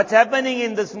 What's happening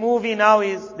in this movie now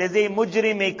is, there's a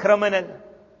mujrim, a criminal.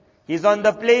 He's on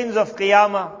the plains of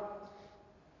Qiyamah.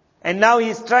 And now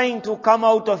he's trying to come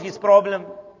out of his problem.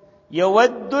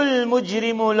 يَوَدُّ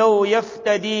الْمُجْرِمُ لَوْ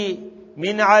يَفْتَدِي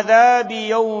مِنْ عَذَابِ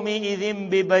يَوْمِئِذٍ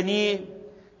بِبَنِيهِ.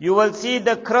 You will see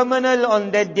the criminal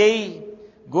on that day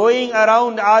going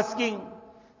around asking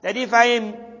that if I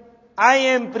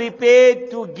am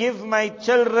prepared to give my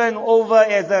children over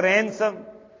as a ransom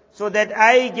so that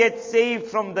I get saved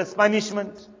from this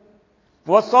punishment.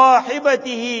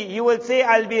 وَصَاحِبَتِهِ. He will say,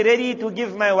 I'll be ready to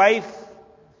give my wife.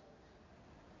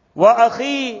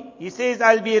 وَأَخِي. He says,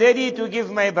 I'll be ready to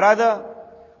give my brother.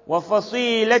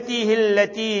 وَفَصِيلَتِهِ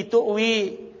الَّتِي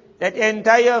تُؤْوِي. That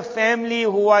entire family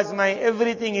who was my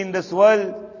everything in this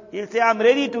world. He'll say, I'm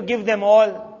ready to give them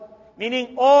all.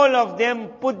 Meaning all of them,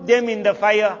 put them in the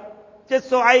fire. Just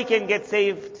so I can get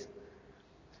saved.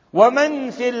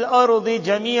 وَمَنْ فِي الْأَرْضِ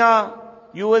جَمِيعًا.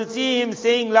 You will see him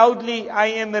saying loudly, I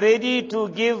am ready to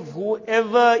give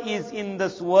whoever is in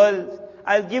this world.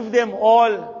 I'll give them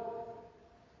all.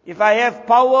 If I have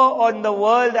power on the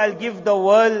world, I'll give the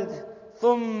world.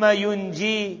 ثُمَّ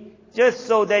يُنْجِي, just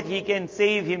so that he can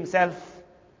save himself.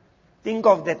 Think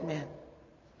of that man.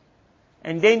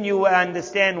 And then you will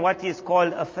understand what is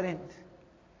called a friend.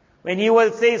 When he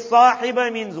will say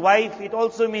sahiba means wife, it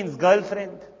also means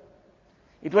girlfriend.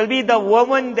 It will be the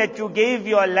woman that you gave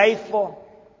your life for.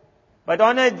 But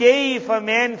on a day, if a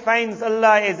man finds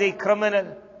Allah as a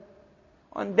criminal,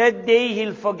 on that day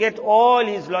he'll forget all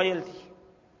his loyalty.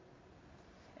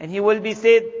 And he will be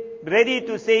ready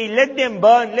to say, let them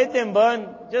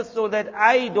burn, just so that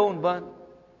I don't burn.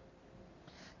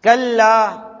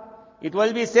 Kalla, it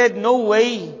will be said, no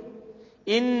way.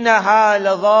 Innaha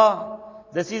ladha,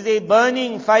 this is a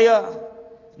burning fire.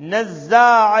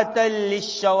 Nazza'atan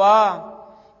lishawa,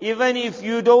 even if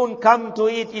you don't come to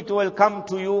it, it will come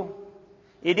to you.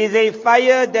 It is a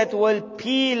fire that will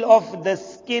peel off the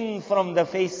skin from the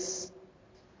face.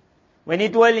 When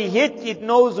it will hit, it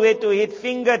knows where to hit.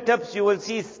 Fingertips, you will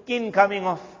see skin coming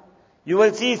off. You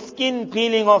will see skin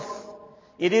peeling off.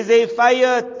 It is a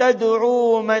fire,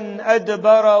 تَدْعُو مَنْ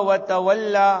أَدْبَرَ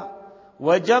وَتَوَلَّى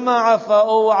وَجَمَعَ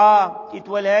فَأَوْعَى. It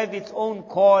will have its own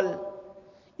call.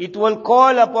 It will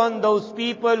call upon those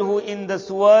people who in this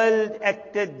world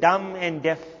acted dumb and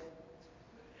deaf.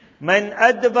 Man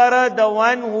adbara, the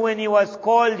one who when he was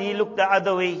called, he looked the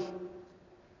other way.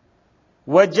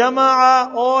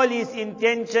 Wajama'a, all his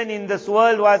intention in this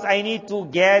world was, I need to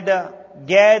gather.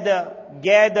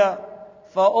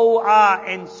 Fa'o'a,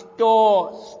 and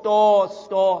store.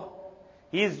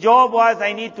 His job was,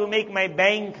 I need to make my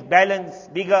bank balance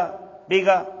bigger.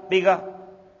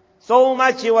 So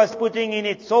much he was putting in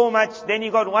it, so much. Then he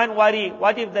got one worry.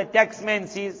 What if the taxman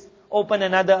sees, open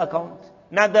another account.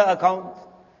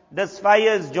 This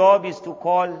fire's job is to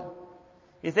call.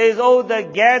 He says, oh, the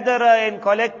gatherer and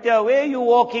collector, where are you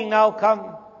walking now?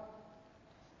 Come.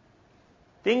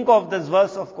 Think of this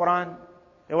verse of Quraan.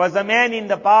 There was a man in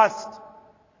the past.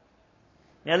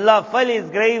 May Allah fill his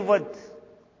grave with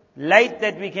light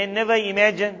that we can never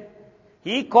imagine.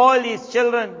 He called his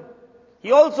children.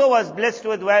 He also was blessed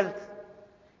with wealth.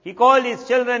 He called his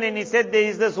children and he said, there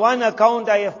is this one account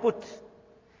I have put.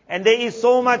 And there is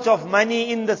so much of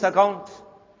money in this account.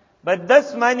 But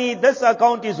this money, this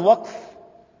account is waqf.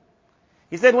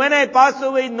 He said, when I pass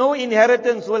away, no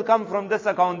inheritance will come from this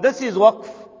account. This is waqf.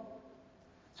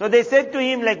 So they said to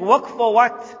him, like, waqf for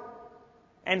what?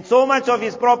 And so much of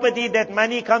his property, that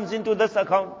money comes into this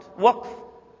account. Waqf.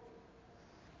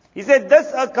 He said,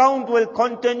 this account will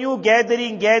continue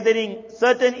gathering.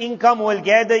 Certain income will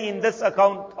gather in this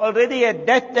account. Already at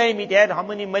that time it had how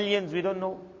many millions, we don't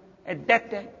know. At that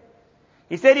time.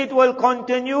 He said it will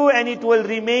continue and it will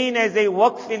remain as a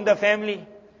waqf in the family.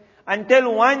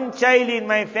 Until one child in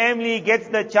my family gets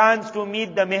the chance to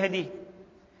meet the Mahdi.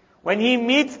 When he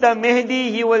meets the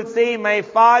Mahdi, he will say, my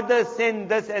father sent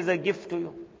this as a gift to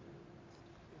you.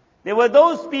 There were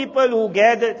those people who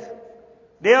gathered.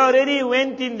 They already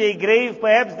went in their grave.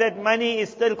 Perhaps that money is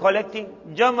still collecting.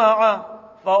 Jama'a,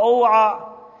 fa'o'a.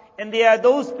 And there are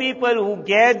those people who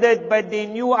gathered, but they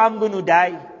knew I'm going to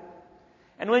die.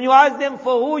 And when you ask them,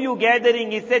 for who you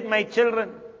gathering? He said, my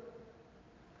children.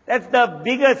 That's the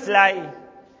biggest lie.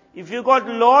 If you got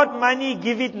lot money,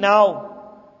 give it now.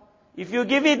 If you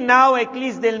give it now, at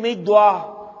least they'll make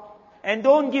dua. And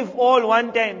don't give all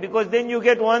one time, because then you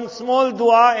get one small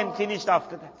dua and finished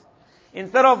after that.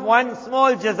 Instead of one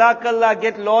small jazakallah,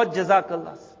 get Lord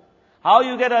jazakallahs. How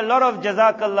you get a lot of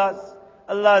jazakallahs?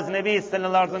 Allah's Nabi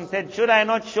sallallahu alaihi wasallam said, should I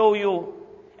not show you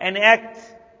an act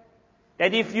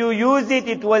that if you use it,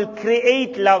 it will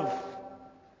create love?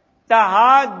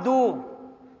 Tahaddu.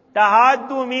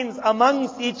 Tahaddu means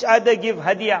amongst each other give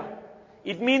hadiyah.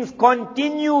 It means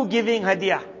continue giving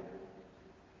hadiyah.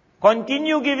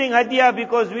 Continue giving hadiyah,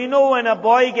 because we know when a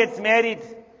boy gets married,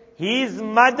 his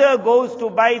mother goes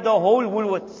to buy the whole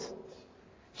Woolworths.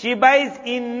 She buys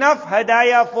enough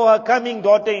hadiyah for her coming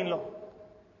daughter-in-law.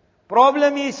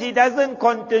 Problem is she doesn't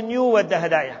continue with the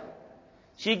hadiyah.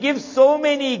 She gives so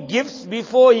many gifts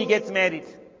before he gets married.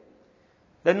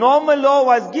 The normal law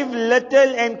was give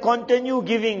little and continue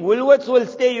giving. Woolworths will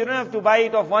stay, you don't have to buy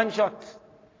it off one shot.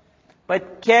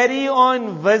 But carry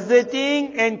on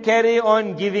visiting and carry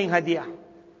on giving hadiyah.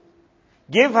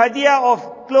 Give hadiyah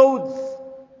of clothes.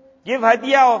 Give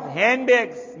hadiyah of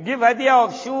handbags. Give hadiyah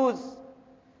of shoes.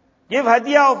 Give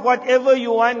hadiyah of whatever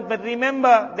you want. But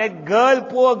remember that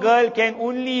poor girl can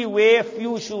only wear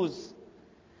few shoes.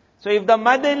 So if the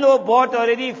mother-in-law bought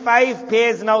already 5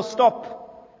 pairs, now stop.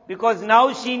 Because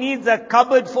now she needs a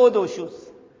cupboard for those shoes.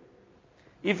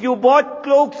 If you bought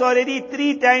cloaks already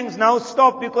 3 times, now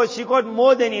stop, because she got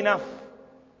more than enough.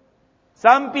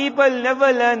 Some people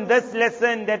never learn this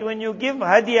lesson, that when you give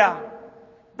hadiyah,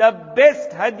 the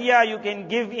best hadiah you can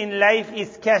give in life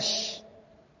is cash.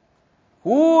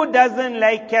 Who doesn't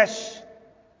like cash?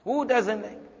 Who doesn't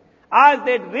like? Ask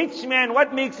that rich man,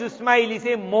 what makes you smile? He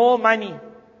say, more money.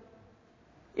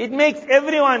 It makes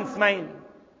everyone smile.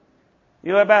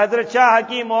 You have Hazrat Shah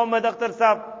Hakim Muhammad Akhtar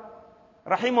Sahib,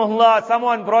 Rahimahullah,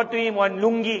 someone brought to him one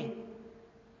lungi.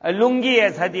 A lungi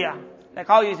as hadiah. Like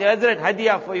how you say, Hazrat,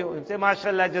 hadiah for you. You say,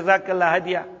 MashaAllah, Jazakallah,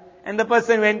 hadiah. And the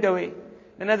person went away.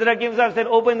 Then Hazrat Hakim Sahib said,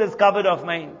 open this cupboard of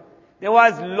mine. There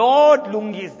was Lord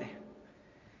lungis there.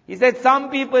 He said,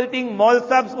 some people think Maul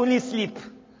Sabs only sleep.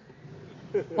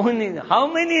 Only, how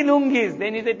many lungis?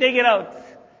 Then he said, take it out.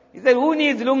 He said, who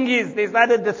needs lungis? They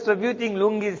started distributing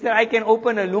lungis. He said, I can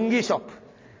open a lungi shop.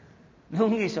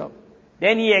 Lungi shop.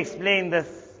 Then he explained this,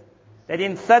 that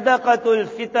in Sadaqatul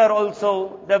Fitr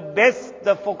also, the best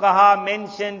the fuqaha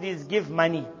mentioned is give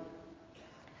money.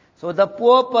 So the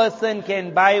poor person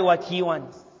can buy what he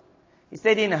wants. He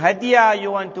said, in hadiah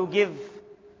you want to give,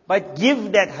 but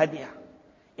give that hadiah.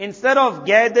 Instead of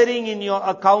gathering in your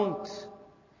account,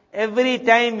 every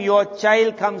time your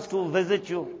child comes to visit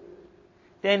you,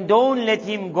 then don't let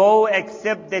him go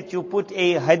except that you put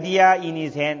a hadiah in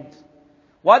his hand.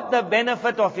 What the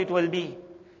benefit of it will be?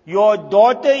 Your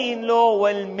daughter-in-law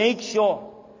will make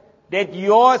sure that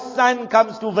your son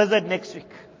comes to visit next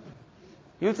week.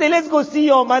 You'll say, let's go see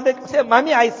your mother. Say,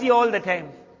 Mommy, I see all the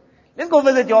time. Let's go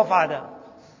visit your father.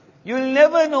 You'll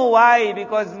never know why,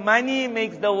 because money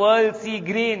makes the world see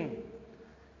green.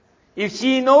 If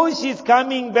she knows she's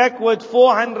coming back with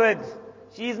 400,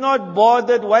 she's not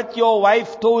bothered what your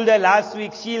wife told her last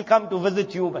week. She'll come to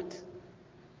visit you,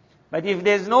 but if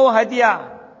there's no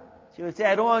hadiah, she will say,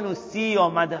 I don't want to see your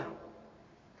mother.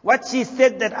 What she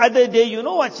said that other day, you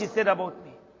know what she said about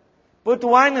me. Put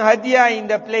one hadiah in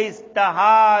the place,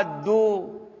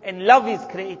 tahaddu, and love is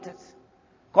created.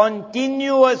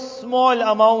 Continuous small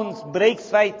amounts breaks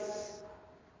fights.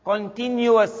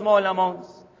 Continuous small amounts.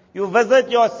 You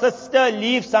visit your sister,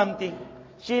 leave something.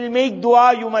 She'll make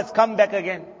dua, you must come back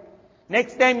again.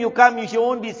 Next time you come, she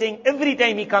won't be saying every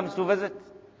time he comes to visit.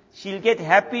 She'll get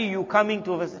happy you coming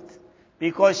to visit.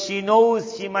 Because she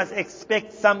knows she must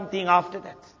expect something after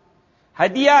that.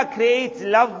 Hadiah creates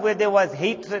love where there was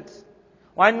hatred.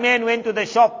 One man went to the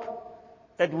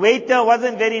shop. That waiter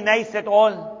wasn't very nice at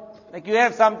all. Like you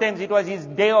have sometimes, it was his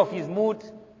day of his mood.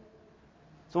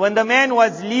 So when the man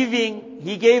was leaving,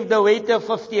 he gave the waiter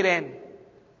 50 rand.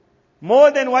 More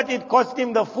than what it cost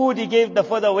him the food, he gave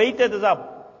for the waiter the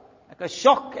like a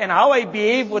shock, and how I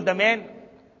behaved with the man.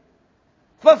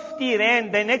 50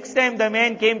 rand. The next time the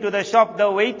man came to the shop,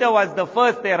 the waiter was the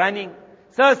first there running.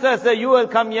 Sir, you will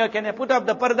come here. Can I put up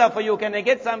the parda for you? Can I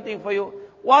get something for you?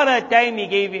 What a time he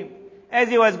gave him. As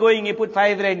he was going, he put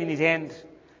 5 rand in his hand.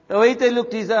 The waiter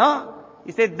looked, he said,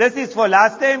 He said, this is for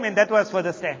last time and that was for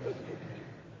this time.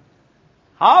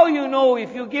 How you know?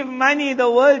 If you give money, the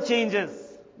world changes.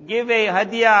 Give a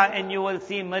hadiah and you will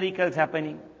see miracles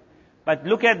happening. But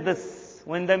look at this.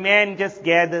 When the man just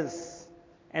gathers,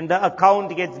 and the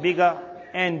account gets bigger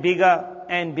and bigger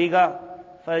and bigger.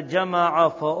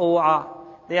 فَجَمَعَ فَأَوْعَى.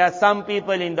 There are some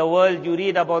people in the world, you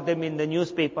read about them in the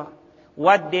newspaper,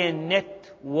 what their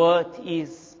net worth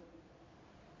is.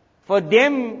 For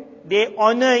them, their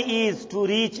honor is to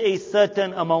reach a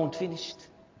certain amount, finished.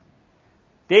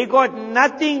 They got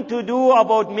nothing to do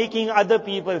about making other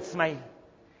people smile.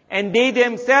 And they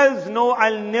themselves know,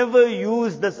 I'll never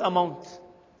use this amount.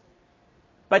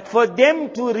 But for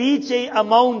them to reach a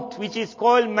amount which is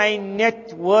called my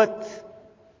net worth,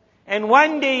 and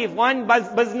one day if one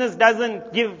business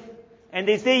doesn't give, and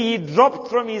they say he dropped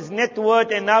from his net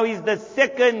worth and now he's the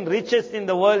second richest in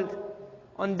the world,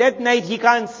 on that night he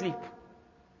can't sleep.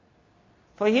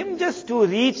 For him just to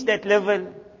reach that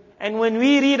level, and when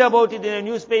we read about it in a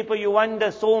newspaper, you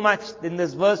wonder so much. Then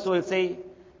this verse will say,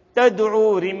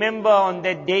 Tad'u, remember on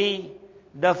that day,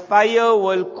 the fire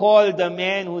will call the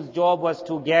man whose job was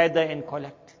to gather and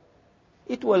collect.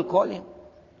 It will call him.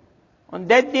 On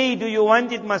that day, do you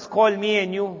want it must call me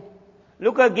and you?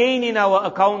 Look again in our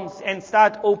accounts and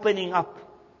start opening up.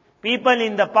 People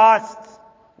in the past,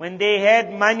 when they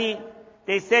had money,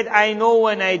 they said, I know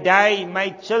when I die,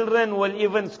 my children will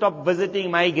even stop visiting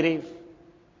my grave.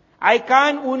 I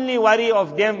can't only worry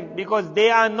of them because they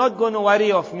are not going to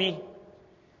worry of me.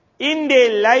 In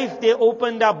their life, they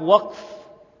opened up waqf.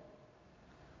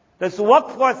 This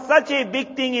waqf was such a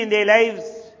big thing in their lives.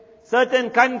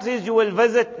 Certain countries you will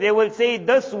visit, they will say,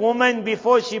 this woman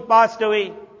before she passed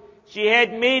away, she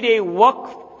had made a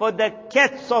waqf for the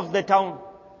cats of the town.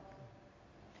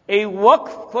 A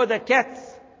waqf for the cats.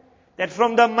 That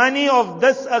from the money of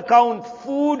this account,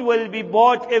 food will be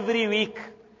bought every week.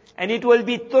 and it will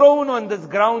be thrown on this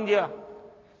ground here,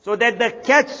 so that the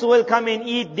cats will come and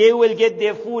eat, they will get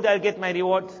their food, I'll get my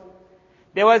reward.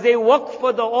 There was a work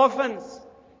for the orphans.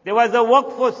 There was a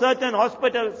work for certain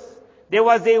hospitals. There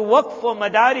was a work for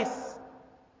madaris.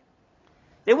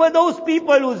 There were those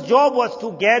people whose job was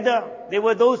to gather. There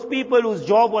were those people whose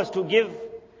job was to give.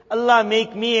 Allah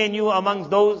make me and you amongst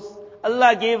those.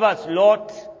 Allah gave us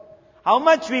lot. How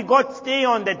much we got, stay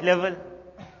on that level.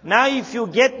 Now if you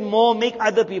get more, make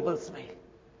other people smile.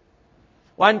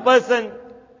 One person,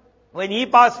 when he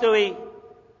passed away,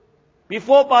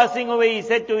 before passing away, he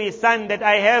said to his son that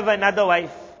I have another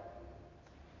wife.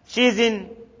 She's in,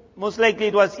 most likely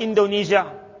it was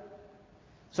Indonesia.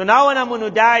 So now when I'm going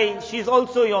to die, she's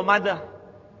also your mother.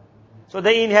 So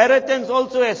the inheritance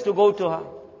also has to go to her.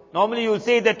 Normally you'll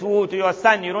say that to your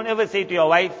son. You don't ever say to your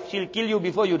wife, she'll kill you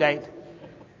before you died.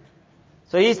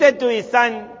 So he said to his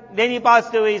son, then he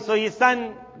passed away. So his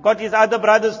son got his other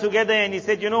brothers together and he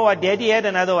said, you know what, daddy had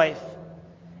another wife.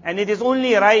 And it is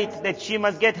only right that she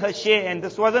must get her share. And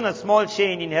this wasn't a small share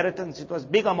in inheritance, it was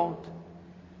big amount.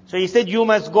 So he said, you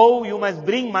must go, you must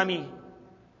bring mommy.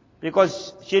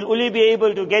 Because she'll only be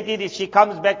able to get it if she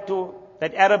comes back to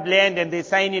that Arab land and they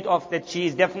sign it off that she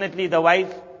is definitely the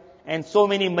wife. And so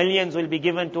many millions will be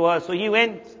given to her. So he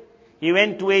went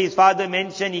to where his father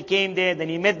mentioned, he came there, then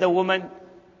he met the woman.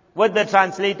 With the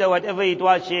translator, whatever it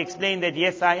was, she explained that,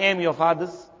 yes, I am your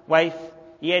father's wife.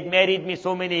 He had married me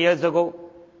so many years ago.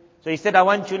 So he said, I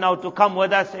want you now to come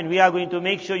with us and we are going to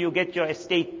make sure you get your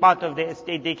estate, part of the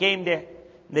estate. They came there.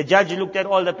 The judge looked at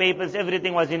all the papers,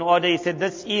 everything was in order. He said,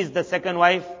 this is the second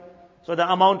wife. So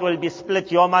the amount will be split.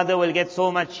 Your mother will get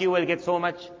so much, she will get so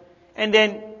much. And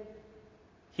then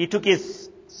he took his,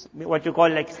 what you call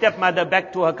like stepmother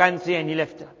back to her country and he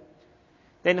left her.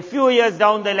 Then a few years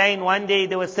down the line, one day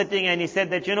they were sitting and he said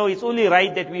that, you know, it's only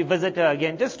right that we visit her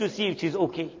again, just to see if she's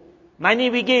okay. Money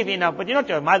we gave enough, but you're not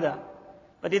your mother.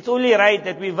 But it's only right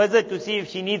that we visit to see if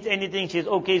she needs anything, she's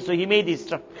okay. So he made his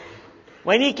trip.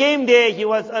 When he came there, he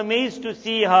was amazed to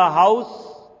see her house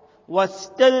was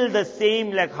still the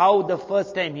same like how the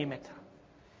first time he met her.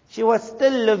 She was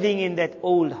still living in that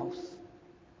old house.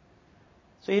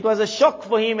 So it was a shock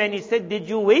for him and he said, did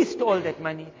you waste all that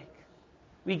money?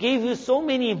 We gave you so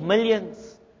many millions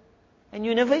and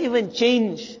you never even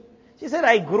changed. She said,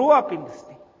 I grew up in this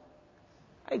thing.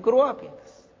 I grew up in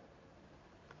this.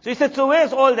 So he said, so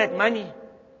where's all that money?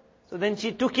 So then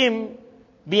she took him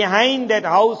behind that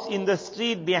house in the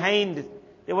street behind.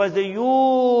 There was a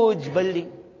huge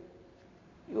building.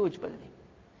 Huge building.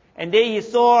 And there he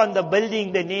saw on the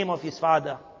building the name of his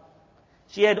father.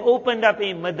 She had opened up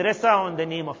a madrasa on the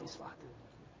name of his father.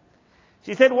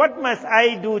 She said, what must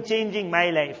I do changing my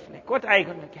life? Like, what are I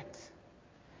going to get?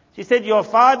 She said, your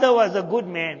father was a good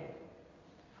man.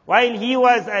 While he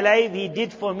was alive, he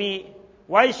did for me.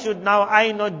 Why should now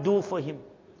I not do for him?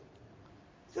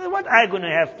 She said, what are I going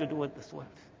to have to do with this world?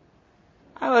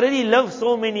 I already lived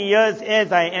so many years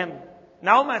as I am.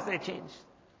 Now must I change?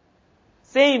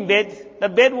 Same bed. The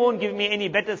bed won't give me any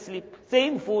better sleep.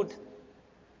 Same food.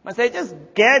 Must I just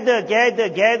gather?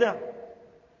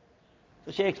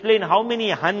 So she explained how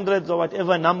many hundreds or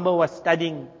whatever number was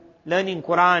studying, learning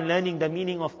Quraan, learning the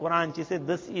meaning of Quraan. She said,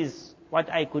 this is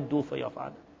what I could do for your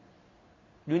father.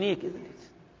 Unique, isn't it?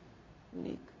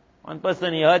 Unique. One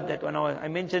person, he heard that when I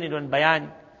mentioned it on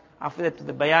Bayan. After that,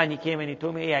 the Bayan, he came and he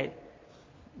told me, hey,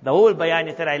 the whole Bayan,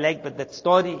 he said, I liked that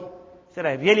story. He said,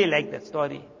 I really like that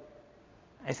story.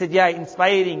 I said, yeah,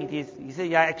 inspiring it is. He said,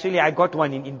 yeah, actually I got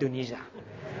one in Indonesia.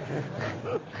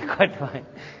 I got one.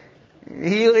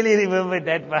 He only remembered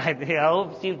that part. I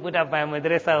hope she'll put up my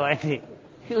madrasa one day.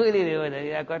 He only remembered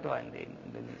that. I got one day in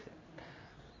Indonesia.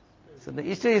 So the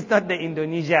issue is not the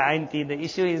Indonesia auntie. The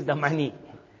issue is the money.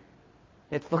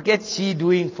 That forget she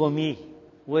doing for me.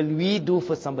 Will we do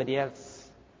for somebody else?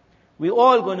 We're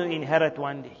all going to inherit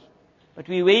one day. But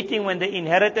we're waiting when the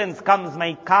inheritance comes,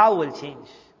 my car will change.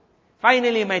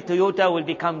 Finally my Toyota will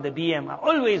become the BM. I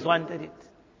always wanted it.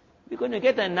 We're going to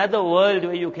get another world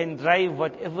where you can drive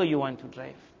whatever you want to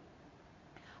drive.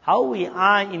 How we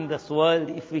are in this world,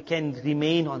 if we can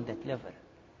remain on that level.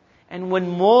 And when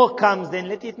more comes, then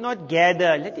let it not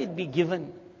gather, let it be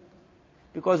given.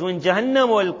 Because when Jahannam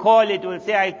will call, it will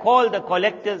say, I call the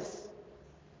collectors.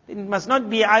 Then it must not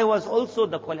be, I was also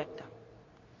the collector.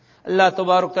 Allah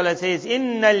Tabarak Ta'ala says,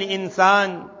 Innal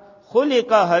insan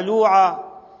khuliqa halu'a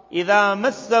idha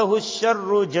massahu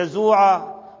ash-sharru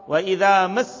jazu'a wa idha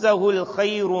massahu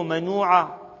al-khayru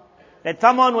manu'a. That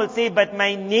someone will say, but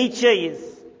my nature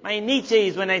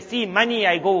is when I see money,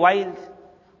 I go wild.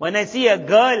 When I see a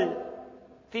girl,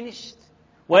 finished.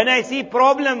 When I see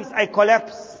problems, I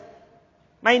collapse.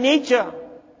 My nature.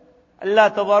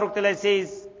 Allah Tabarak Ta'ala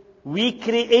says, we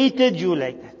created you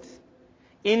like that.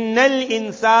 Innal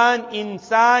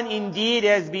insan indeed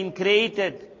has been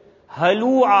created.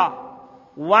 Halu'a,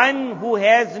 one who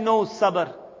has no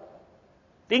sabr.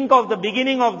 Think of the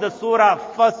beginning of the surah,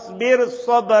 Fasbir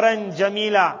sabran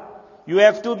jamila. You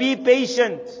have to be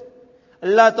patient.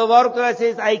 Allah Tabarak Ta'ala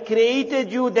says, I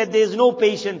created you that there is no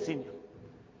patience in you.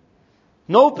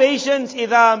 No patience,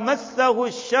 إِذَا مَسَّهُ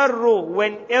الشَّرُّ.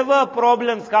 Whenever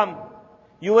problems come,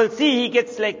 you will see he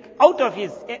gets like out of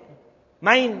his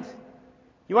mind.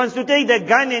 He wants to take the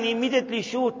gun and immediately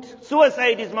shoot.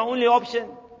 Suicide is my only option.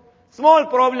 Small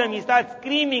problem, he starts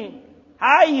screaming.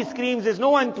 High he screams, there's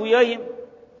no one to hear him.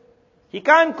 He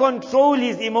can't control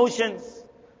his emotions.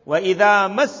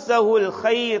 وَإِذَا مَسَّهُ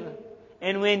الْخَيْرُ.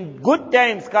 And when good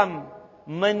times come,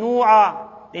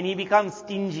 مَنُوعًا, then he becomes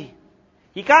stingy.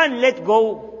 He can't let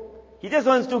go. He just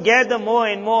wants to gather more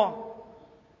and more.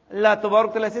 Allah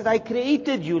Tabarak Ta'ala says, I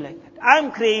created you like that.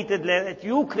 I'm created like that.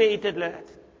 You created like that.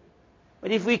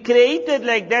 But if we created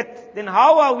like that, then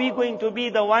how are we going to be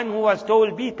the one who was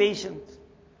told, be patient?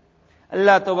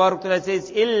 Allah Tabarak Ta'ala says,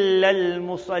 إِلَّا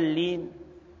الْمُصَلِّينَ.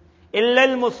 إِلَّا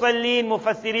الْمُصَلِّينَ,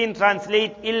 Mufassirin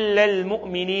translate, إِلَّا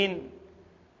الْمُؤْمِنِينَ.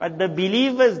 But the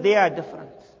believers, they are different.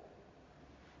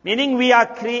 Meaning we are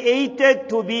created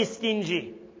to be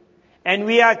stingy. And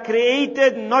we are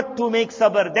created not to make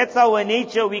sabr. That's our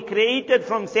nature. We created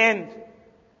from sand.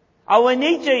 Our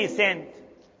nature is sand.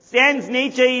 Sand's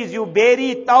nature is you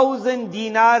bury 1,000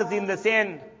 dinars in the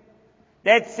sand.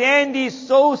 That sand is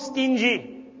so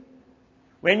stingy.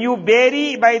 When you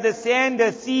bury by the sand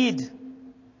a seed,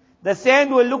 the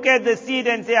sand will look at the seed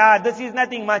and say, this is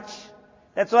nothing much.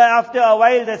 That's why after a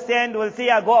while the sand will say,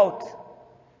 go out.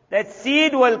 That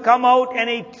seed will come out and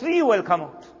a tree will come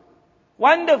out.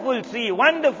 Wonderful tree,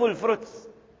 wonderful fruits.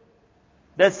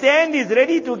 The sand is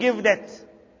ready to give that.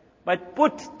 But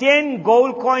put 10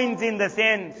 gold coins in the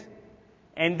sand.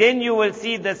 And then you will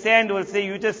see the sand will say,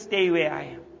 you just stay where I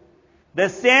am. The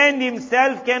sand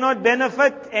himself cannot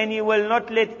benefit and he will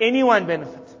not let anyone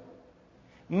benefit.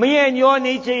 Me and your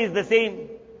nature is the same.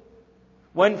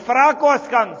 When Fracos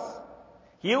comes,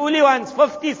 he only wants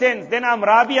 50 cents. Then I'm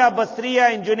Rabia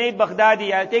Basriya and Junaid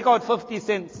Baghdadi. I'll take out 50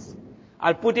 cents.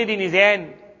 I'll put it in his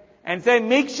hand and say,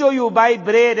 make sure you buy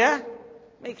bread.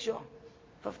 Make sure.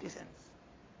 50 cents.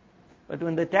 But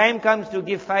when the time comes to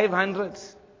give 500,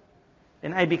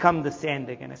 then I become the sand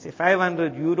again. I say,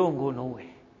 500, you don't go nowhere.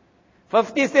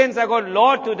 50 cents I got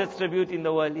lot to distribute in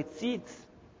the world. It's seeds.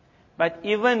 But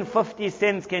even 50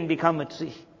 cents can become a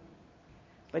tree.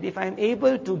 But if I'm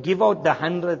able to give out the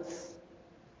hundreds,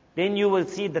 then you will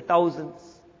see the thousands.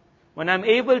 When I'm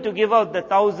able to give out the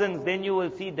thousands, then you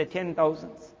will see the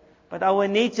 10,000s. But our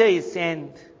nature is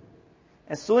sand.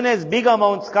 As soon as big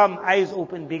amounts come, eyes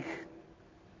open big.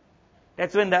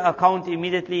 That's when the account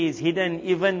immediately is hidden.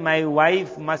 Even my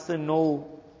wife mustn't know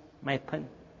my PIN.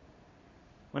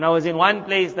 When I was in one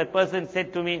place, that person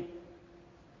said to me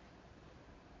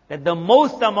that the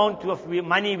most amount of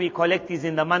money we collect is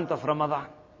in the month of Ramadan.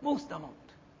 Most amount.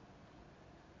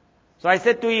 So I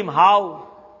said to him, how?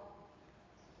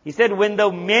 He said, when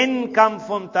the men come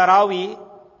from Taraweeh,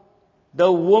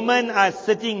 the women are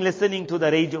sitting listening to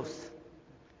the radios.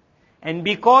 And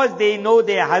because they know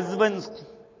their husband's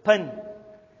PIN,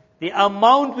 the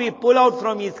amount we pull out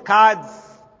from his cards,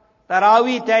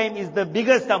 Taraweeh time is the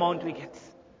biggest amount we get.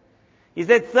 He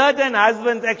said, certain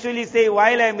husbands actually say,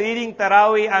 while I'm reading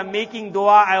Taraweeh, I'm making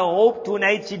dua, I hope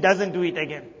tonight she doesn't do it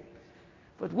again.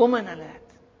 But women are like that.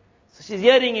 So she's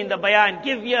hearing in the bayan,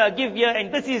 give here,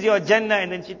 and this is your Jannah,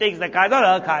 and then she takes the card, or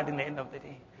her card in the end of the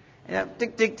day. And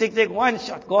tick, tick, tick, tick, one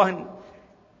shot, gone.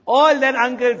 All that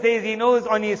uncle says he knows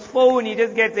on his phone, he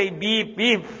just gets a beep,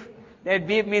 beep. That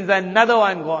beep means another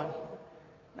one gone.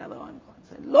 Another one gone.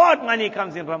 So a lot money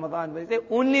comes in Ramadan, but they say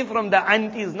only from the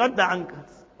aunties, not the uncles.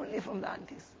 Only from the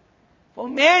aunties. For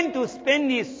men to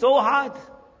spend is so hard.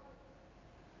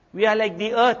 We are like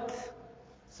the earth.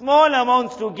 Small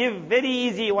amounts to give, very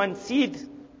easy, one seed.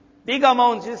 Big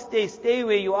amounts, just stay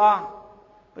where you are.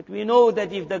 But we know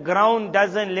that if the ground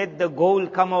doesn't let the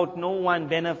gold come out, no one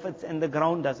benefits and the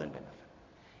ground doesn't benefit.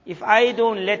 If I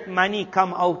don't let money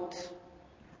come out,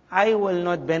 I will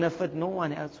not benefit, no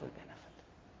one else will benefit.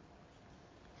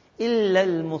 Illa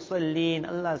al-musallin,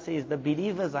 Allah says, the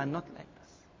believers are not like this.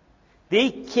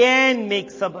 They can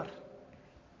make sabr.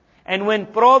 And when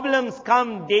problems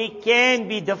come, they can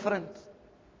be different.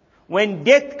 When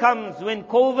death comes, when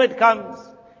COVID comes,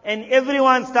 and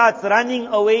everyone starts running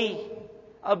away,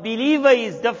 a believer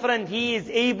is different. He is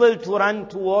able to run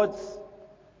towards.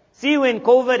 See when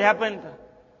COVID happened,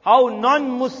 how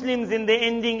non-Muslims in the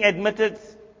ending admitted,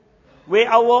 where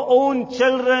our own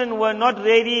children were not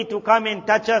ready to come and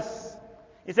touch us.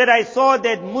 He said, I saw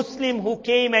that Muslim who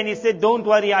came and he said, don't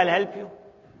worry, I'll help you.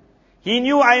 He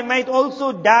knew I might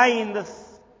also die in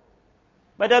this.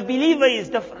 But a believer is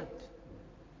different.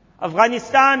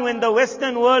 Afghanistan, when the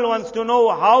Western world wants to know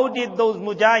how did those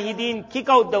mujahideen kick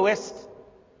out the West.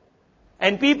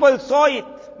 And people saw it.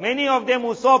 Many of them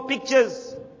who saw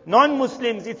pictures,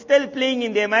 non-Muslims, it's still playing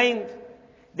in their mind.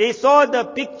 They saw the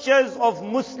pictures of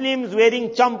Muslims wearing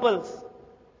champals.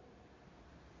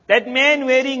 That man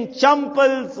wearing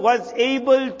champals was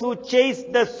able to chase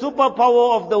the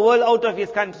superpower of the world out of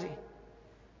his country.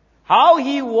 How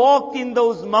he walked in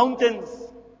those mountains.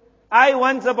 I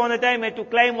once upon a time had to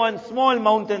climb one small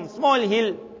mountain, small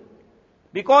hill,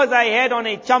 because I had on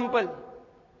a champal.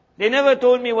 They never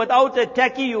told me without a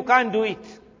tacky you can't do it.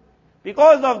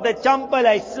 Because of the champal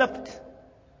I slipped.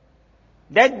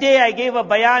 That day I gave a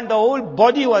bayan, the whole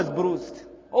body was bruised.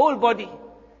 Whole body.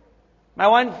 My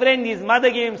one friend, his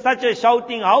mother gave him such a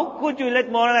shouting, how could you let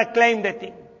Maulana climb that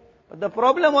thing? But the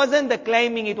problem wasn't the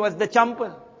climbing, it was the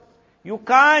champal. You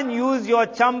can't use your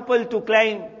champal to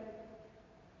climb.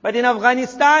 But in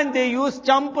Afghanistan, they used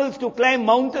champals to climb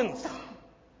mountains.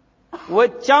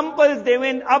 With champals, they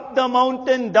went up the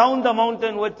mountain, down the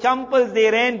mountain. With champals, they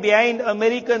ran behind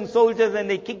American soldiers and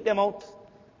they kicked them out.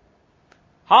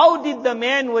 How did the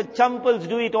man with champals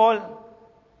do it all?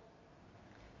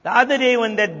 The other day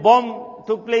when that bomb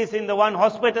took place in the one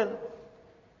hospital,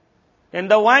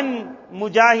 and the one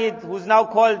mujahid who's now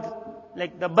called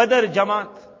like the Badr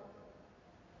Jamaat.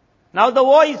 Now the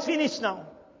war is finished now.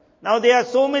 Now there are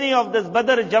so many of this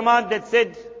Badr Jamaat that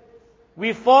said,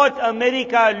 we fought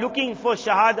America looking for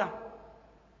Shahada.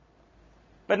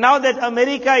 But now that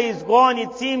America is gone,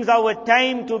 it seems our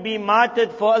time to be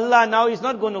martyred for Allah now is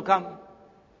not going to come.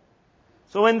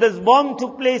 So when this bomb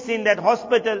took place in that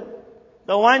hospital,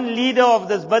 the one leader of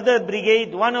this Badr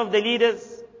brigade, one of the leaders,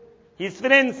 his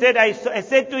friend said, I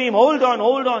said to him, hold on,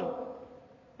 hold on.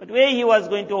 But where he was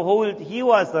going to hold, he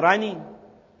was running.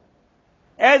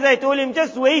 As I told him,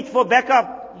 just wait for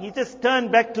backup, he just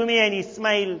turned back to me and he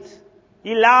smiled.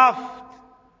 He laughed.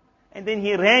 And then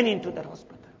he ran into that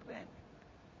hospital.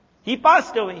 He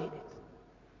passed away.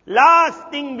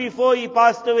 Last thing before he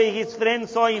passed away, his friend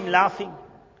saw him laughing.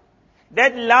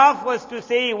 That laugh was to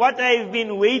say, what I've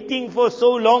been waiting for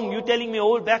so long, you telling me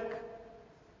hold back.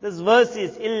 This verse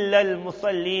is, illal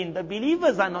musallin. The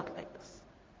believers are not like this.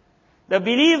 The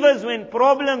believers, when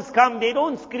problems come, they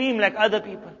don't scream like other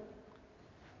people.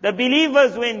 The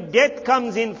believers, when death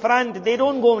comes in front, they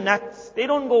don't go nuts. They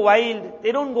don't go wild.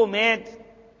 They don't go mad.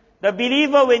 The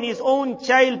believer, when his own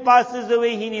child passes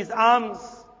away in his arms,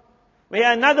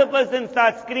 where another person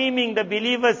starts screaming, the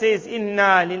believer says,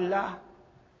 Inna lillah.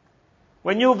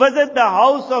 When you visit the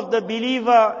house of the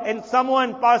believer and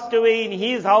someone passed away in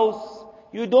his house,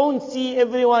 you don't see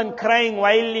everyone crying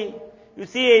wildly. You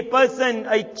see a person,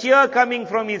 a tear coming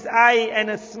from his eye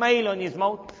and a smile on his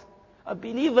mouth. A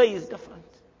believer is different.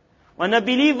 When a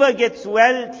believer gets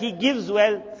wealth, he gives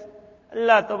wealth.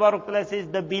 Allah Ta'ala says,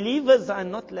 the believers are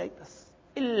not like this.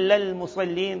 Illal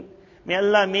musallin. May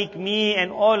Allah make me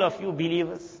and all of you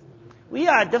believers. We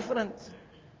are different.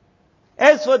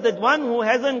 As for the one who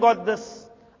hasn't got this,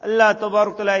 Allah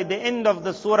Ta'ala at the end of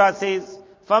the surah says,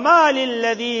 فَمَا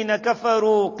لِلَّذِينَ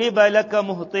كَفَرُوا قِبَلَكَ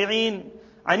مُهْطِعِينَ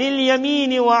عَنِ الْيَمِينِ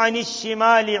وَعَنِ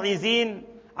الشِّمَالِ عِزِينَ.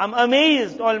 I'm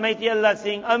amazed, Almighty Allah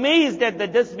saying, amazed at the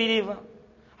disbeliever.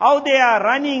 How they are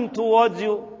running towards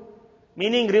you,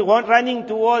 meaning running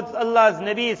towards Allah's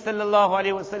Nabi sallallahu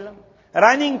alaihi wasallam,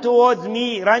 running towards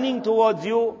me, running towards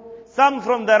you, some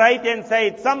from the right hand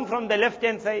side, some from the left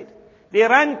hand side. They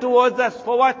run towards us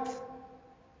for what?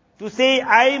 To say,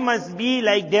 I must be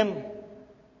like them.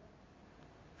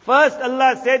 First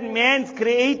Allah said, man's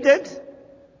created.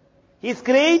 His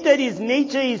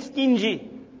nature is stingy.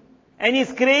 And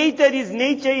his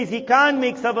nature is he can't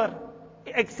make sabr.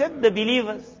 Except the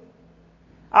believers.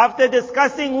 After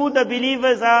discussing who the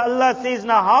believers are, Allah says,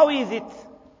 now how is it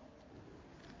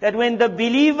that when the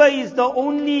believer is the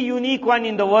only unique one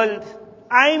in the world,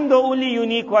 I'm the only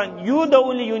unique one, you the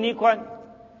only unique one,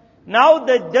 now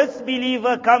the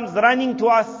disbeliever comes running to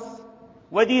us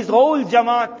with his whole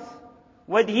jamaat,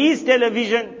 with his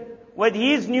television, with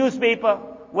his newspaper,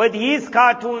 with his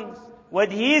cartoons, with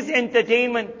his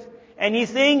entertainment, and he's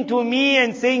saying to me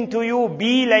and saying to you,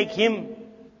 be like him.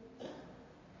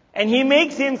 And he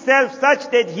makes himself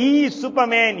such that he is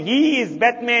Superman, he is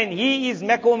Batman, he is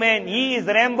Mako Man, he is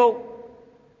Rambo.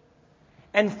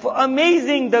 And for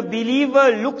amazing, the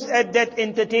believer looks at that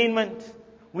entertainment.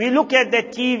 We look at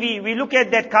that TV, we look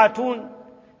at that cartoon.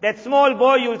 That small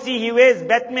boy, you'll see he wears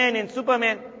Batman and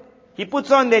Superman. He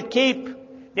puts on that cape,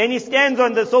 then he stands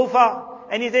on the sofa,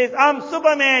 and he says, I'm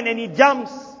Superman, and he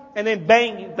jumps, and then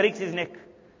bang, he breaks his neck.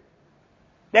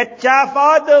 That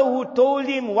father who told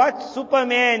him what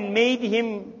Superman made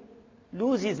him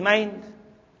lose his mind.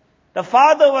 The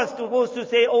father was supposed to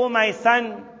say, oh my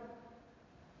son,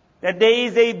 that there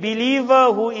is a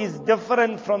believer who is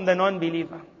different from the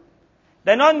non-believer.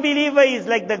 The non-believer is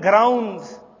like the ground.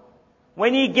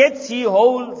 When he gets, he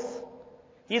holds.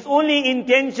 His only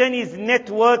intention is net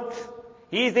worth.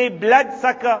 He is a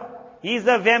bloodsucker. He is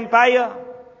a vampire.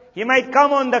 He might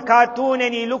come on the cartoon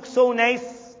and he looks so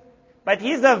nice. But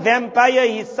he's a vampire,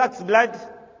 he sucks blood.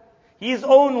 His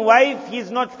own wife,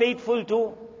 he's not faithful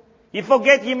to. He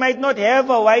forget he might not have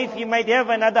a wife, he might have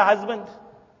another husband.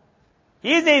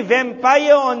 He's a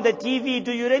vampire on the TV,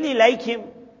 do you really like him?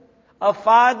 A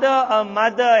father, a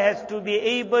mother has to be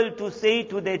able to say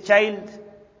to their child,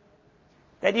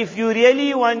 that if you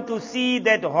really want to see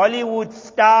that Hollywood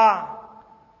star,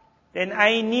 then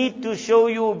I need to show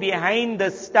you behind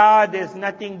the star there's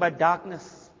nothing but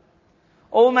darkness.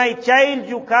 Oh my child,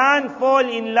 you can't fall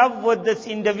in love with this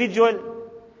individual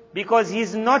because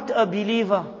he's not a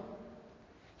believer.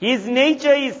 His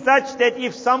nature is such that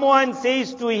if someone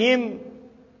says to him,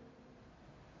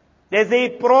 there's a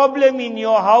problem in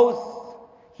your house,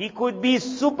 he could be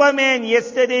Superman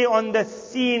yesterday on the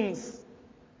scenes.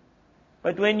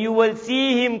 But when you will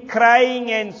see him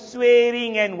crying and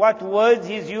swearing and what words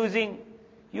he's using,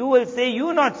 you will say,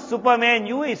 you're not Superman,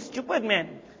 you're a stupid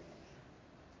man.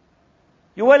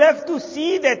 You will have to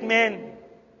see that man.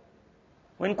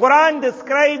 When Quraan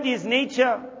described his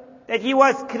nature, that he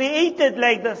was created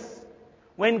like this.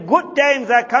 When good times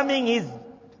are coming,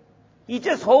 he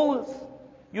just holds.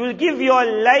 You will give your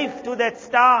life to that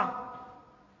star.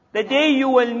 The day you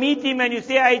will meet him and you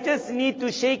say, I just need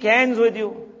to shake hands with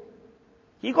you.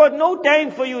 He got no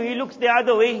time for you, he looks the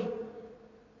other way.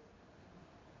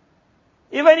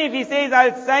 Even if he says,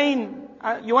 I'll sign,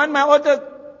 you want my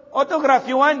autograph,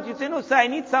 you want? You say, no sir, I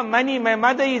need some money, my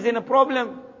mother is in a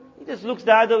problem. He just looks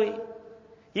the other way.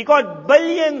 He got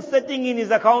billions sitting in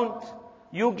his account.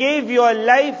 You gave your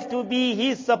life to be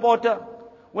his supporter.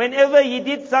 Whenever he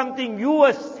did something, you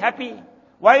were happy.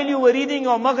 While you were reading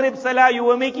your Maghrib Salah, you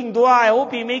were making dua, I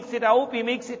hope he makes it, I hope he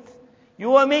makes it.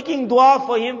 You were making dua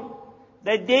for him.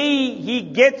 The day he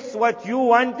gets what you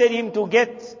wanted him to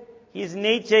get, his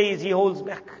nature is he holds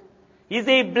back. He's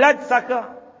a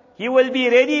bloodsucker. He will be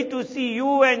ready to see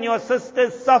you and your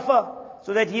sisters suffer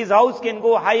so that his house can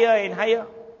go higher and higher.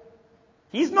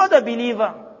 He's not a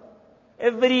believer.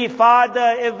 Every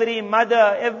father, every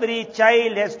mother, every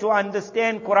child has to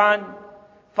understand Quraan.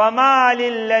 فَمَا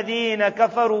لِلَّذِينَ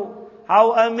كَفَرُوا.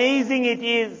 How amazing it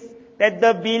is that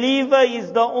the believer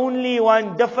is the only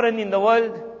one different in the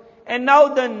world. And now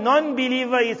the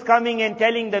non-believer is coming and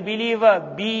telling the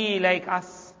believer, be like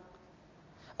us.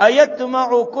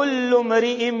 أَيَطْمَعُ كُلُّ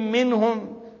امْرِئٍ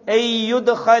مِّنْهُمْ أَن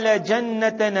يُدْخَلَ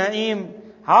جَنَّةَ نَعِيمٍ.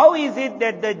 How is it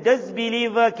that the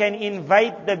disbeliever can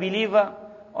invite the believer?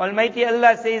 Almighty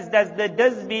Allah says, does the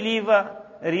disbeliever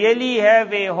really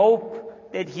have a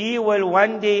hope that he will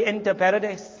one day enter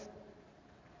paradise?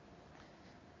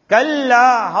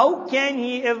 Kalla, how can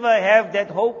he ever have that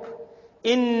hope?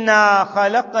 Inna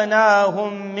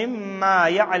khalaqnahum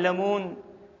mimma ya'lamun.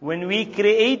 When we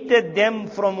created them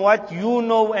from what you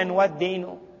know and what they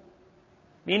know.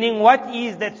 Meaning, what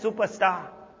is that superstar?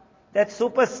 That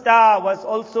superstar was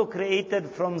also created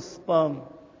from sperm.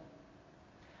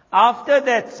 After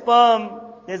that sperm,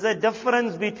 there's a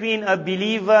difference between a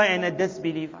believer and a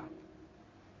disbeliever.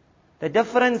 The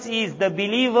difference is the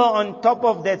believer, on top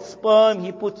of that sperm,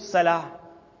 he puts salah.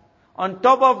 On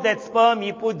top of that sperm,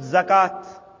 he puts zakat.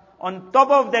 On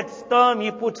top of that sperm,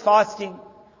 he puts fasting.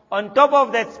 On top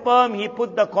of that sperm, he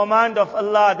put the command of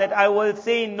Allah that I will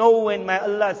say no when my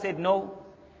Allah said no.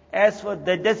 As for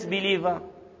the disbeliever,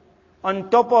 on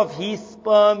top of his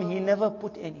sperm, he never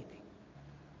put anything.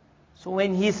 So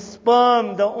when his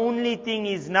sperm, the only thing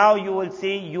is now you will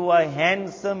say, you are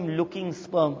handsome looking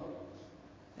sperm.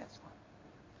 That's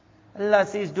what. Allah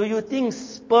says, do you think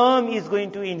sperm is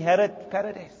going to inherit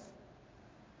paradise?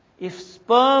 If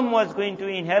sperm was going to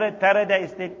inherit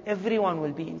paradise, then everyone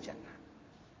will be in Jannah.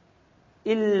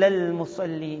 Illa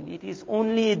al-musallin. It is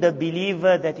only the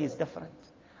believer that is different.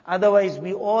 Otherwise,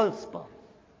 we all sperm.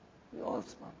 We all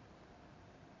sperm.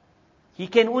 He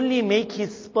can only make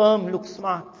his sperm look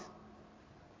smart.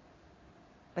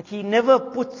 But he never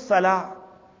puts salah.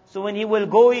 So when he will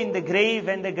go in the grave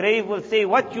and the grave will say,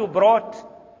 what you brought,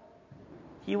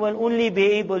 he will only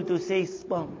be able to say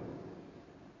sperm.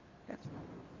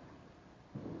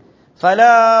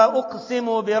 فَلَا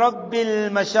أُقْسِمُ بِرَبِّ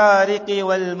الْمَشَارِقِ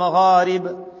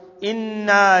وَالْمَغَارِبِ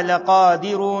إِنَّا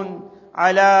لَقَادِرُونَ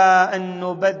عَلَىٰ أَن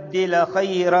نُبَدِّلَ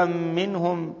خَيْرًا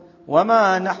مِّنْهُمْ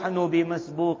وَمَا نَحْنُ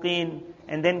بِمَسْبُوقِينَ.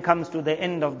 And then comes to the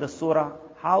end of the surah,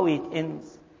 how it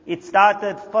ends. It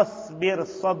started, فَاصْبِرْ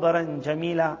صَبْرًا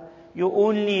جَمِيلًا. You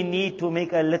only need to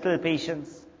make a little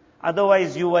patience.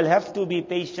 Otherwise you will have to be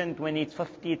patient when it's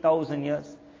 50,000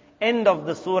 years. End of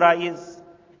the surah is,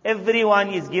 everyone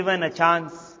is given a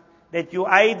chance that you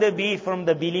either be from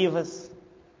the believers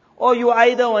or you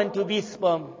either want to be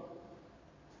sperm.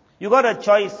 You got a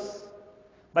choice.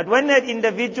 But when that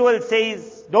individual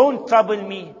says, don't trouble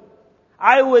me,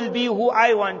 I will be who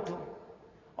I want to,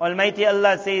 Almighty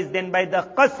Allah says, then by the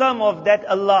qasam of that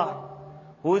Allah,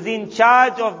 who's in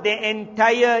charge of the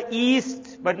entire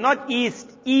east, but not east,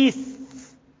 east.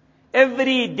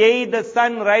 Every day the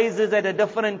sun rises at a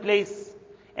different place.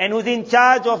 And who's in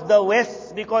charge of the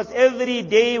west, because every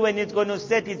day when it's going to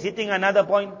set, it's hitting another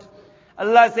point.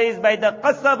 Allah says, by the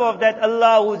qasam of that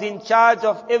Allah who's in charge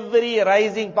of every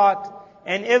rising part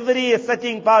and every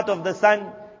setting part of the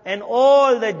sun, and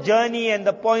all the journey and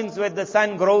the points where the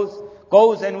sun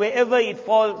goes and wherever it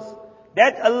falls,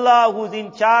 that Allah who's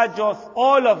in charge of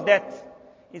all of that,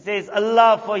 He says,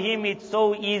 Allah, for Him it's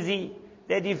so easy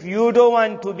that if you don't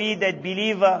want to be that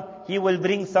believer, He will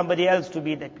bring somebody else to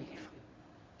be that believer.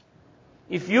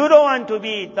 If you don't want to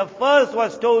be, the first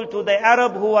was told to the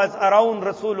Arab who was around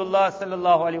Rasulullah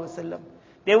sallallahu alaihi wasallam.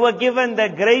 They were given the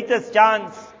greatest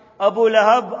chance. Abu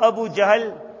Lahab, Abu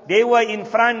Jahl, they were in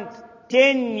front.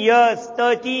 10 years,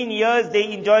 13 years,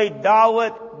 they enjoyed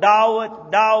dawat.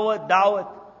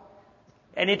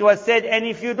 And it was said, and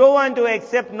if you don't want to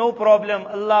accept, no problem,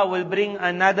 Allah will bring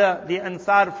another, the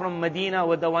Ansar from Medina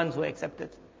were the ones who accepted.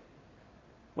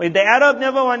 When the Arab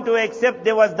never want to accept,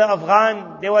 there was the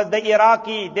Afghan, there was the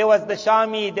Iraqi, there was the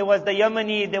Shami, there was the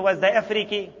Yemeni, there was the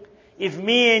Afriki. If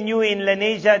me and you in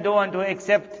Lenasia don't want to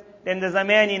accept, then there's a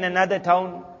man in another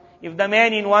town. If the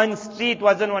man in one street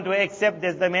doesn't want to accept,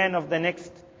 there's the man of the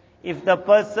next. If the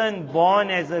person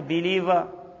born as a believer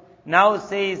now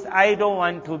says, I don't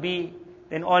want to be,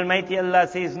 then Almighty Allah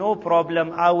says, no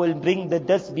problem, I will bring the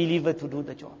disbeliever to do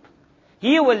the job.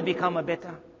 He will become a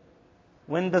better.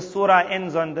 When the surah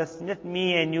ends on this, let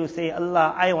me and you say,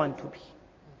 Allah, I want to be.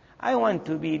 I want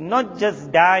to be, not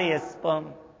just die as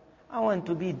sperm. I want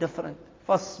to be different.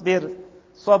 فَاصْبِرْ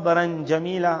صَبْرًا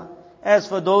جَمِيلًا. As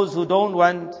for those who don't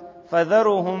want,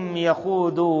 فَذَرُهُمْ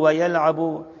يَخُودُوا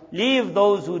وَيَلْعَبُوا. Leave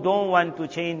those who don't want to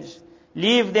change.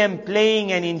 Leave them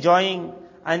playing and enjoying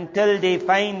until they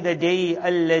find the day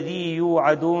الَّذِي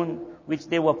يُوعَدُونَ, which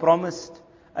they were promised.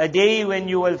 A day when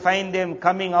you will find them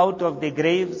coming out of their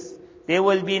graves. They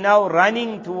will be now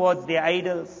running towards their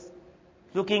idols.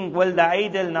 Looking, will the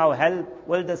idol now help?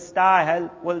 Will the star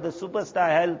help? Will the superstar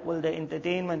help? Will the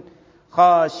entertainment?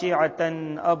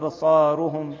 خَاشِعَةً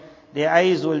أَبْصَارُهُمْ. Their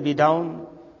eyes will be down.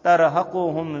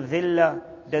 تَرْهَقُهُمْ ذِلَّةً.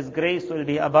 Disgrace will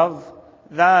be above.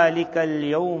 ذَلِكَ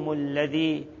الْيَوْمُ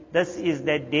الَّذِي. This is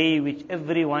that day which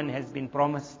everyone has been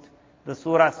promised. The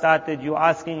surah started, you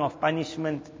asking of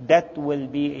punishment. That will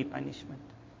be a punishment.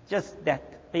 Just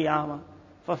that. Qiyamah.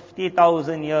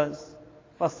 50,000 years.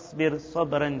 فَاصْبِرْ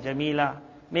صَبْرًا جَمِيلًا.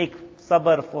 Make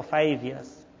sabr for 5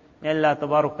 years. May Allah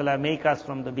Tabarakala make us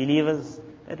from the believers,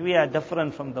 that we are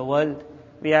different from the world.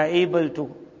 We are able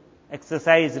to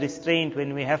exercise restraint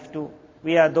when we have to.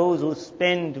 We are those who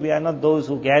spend, we are not those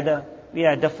who gather. We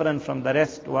are different from the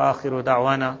rest. وَآخِرُ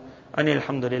دَعْوَانَا أَنِ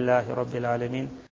الْحَمْدُ لِلَّهِ رَبِّ الْعَالَمِينَ.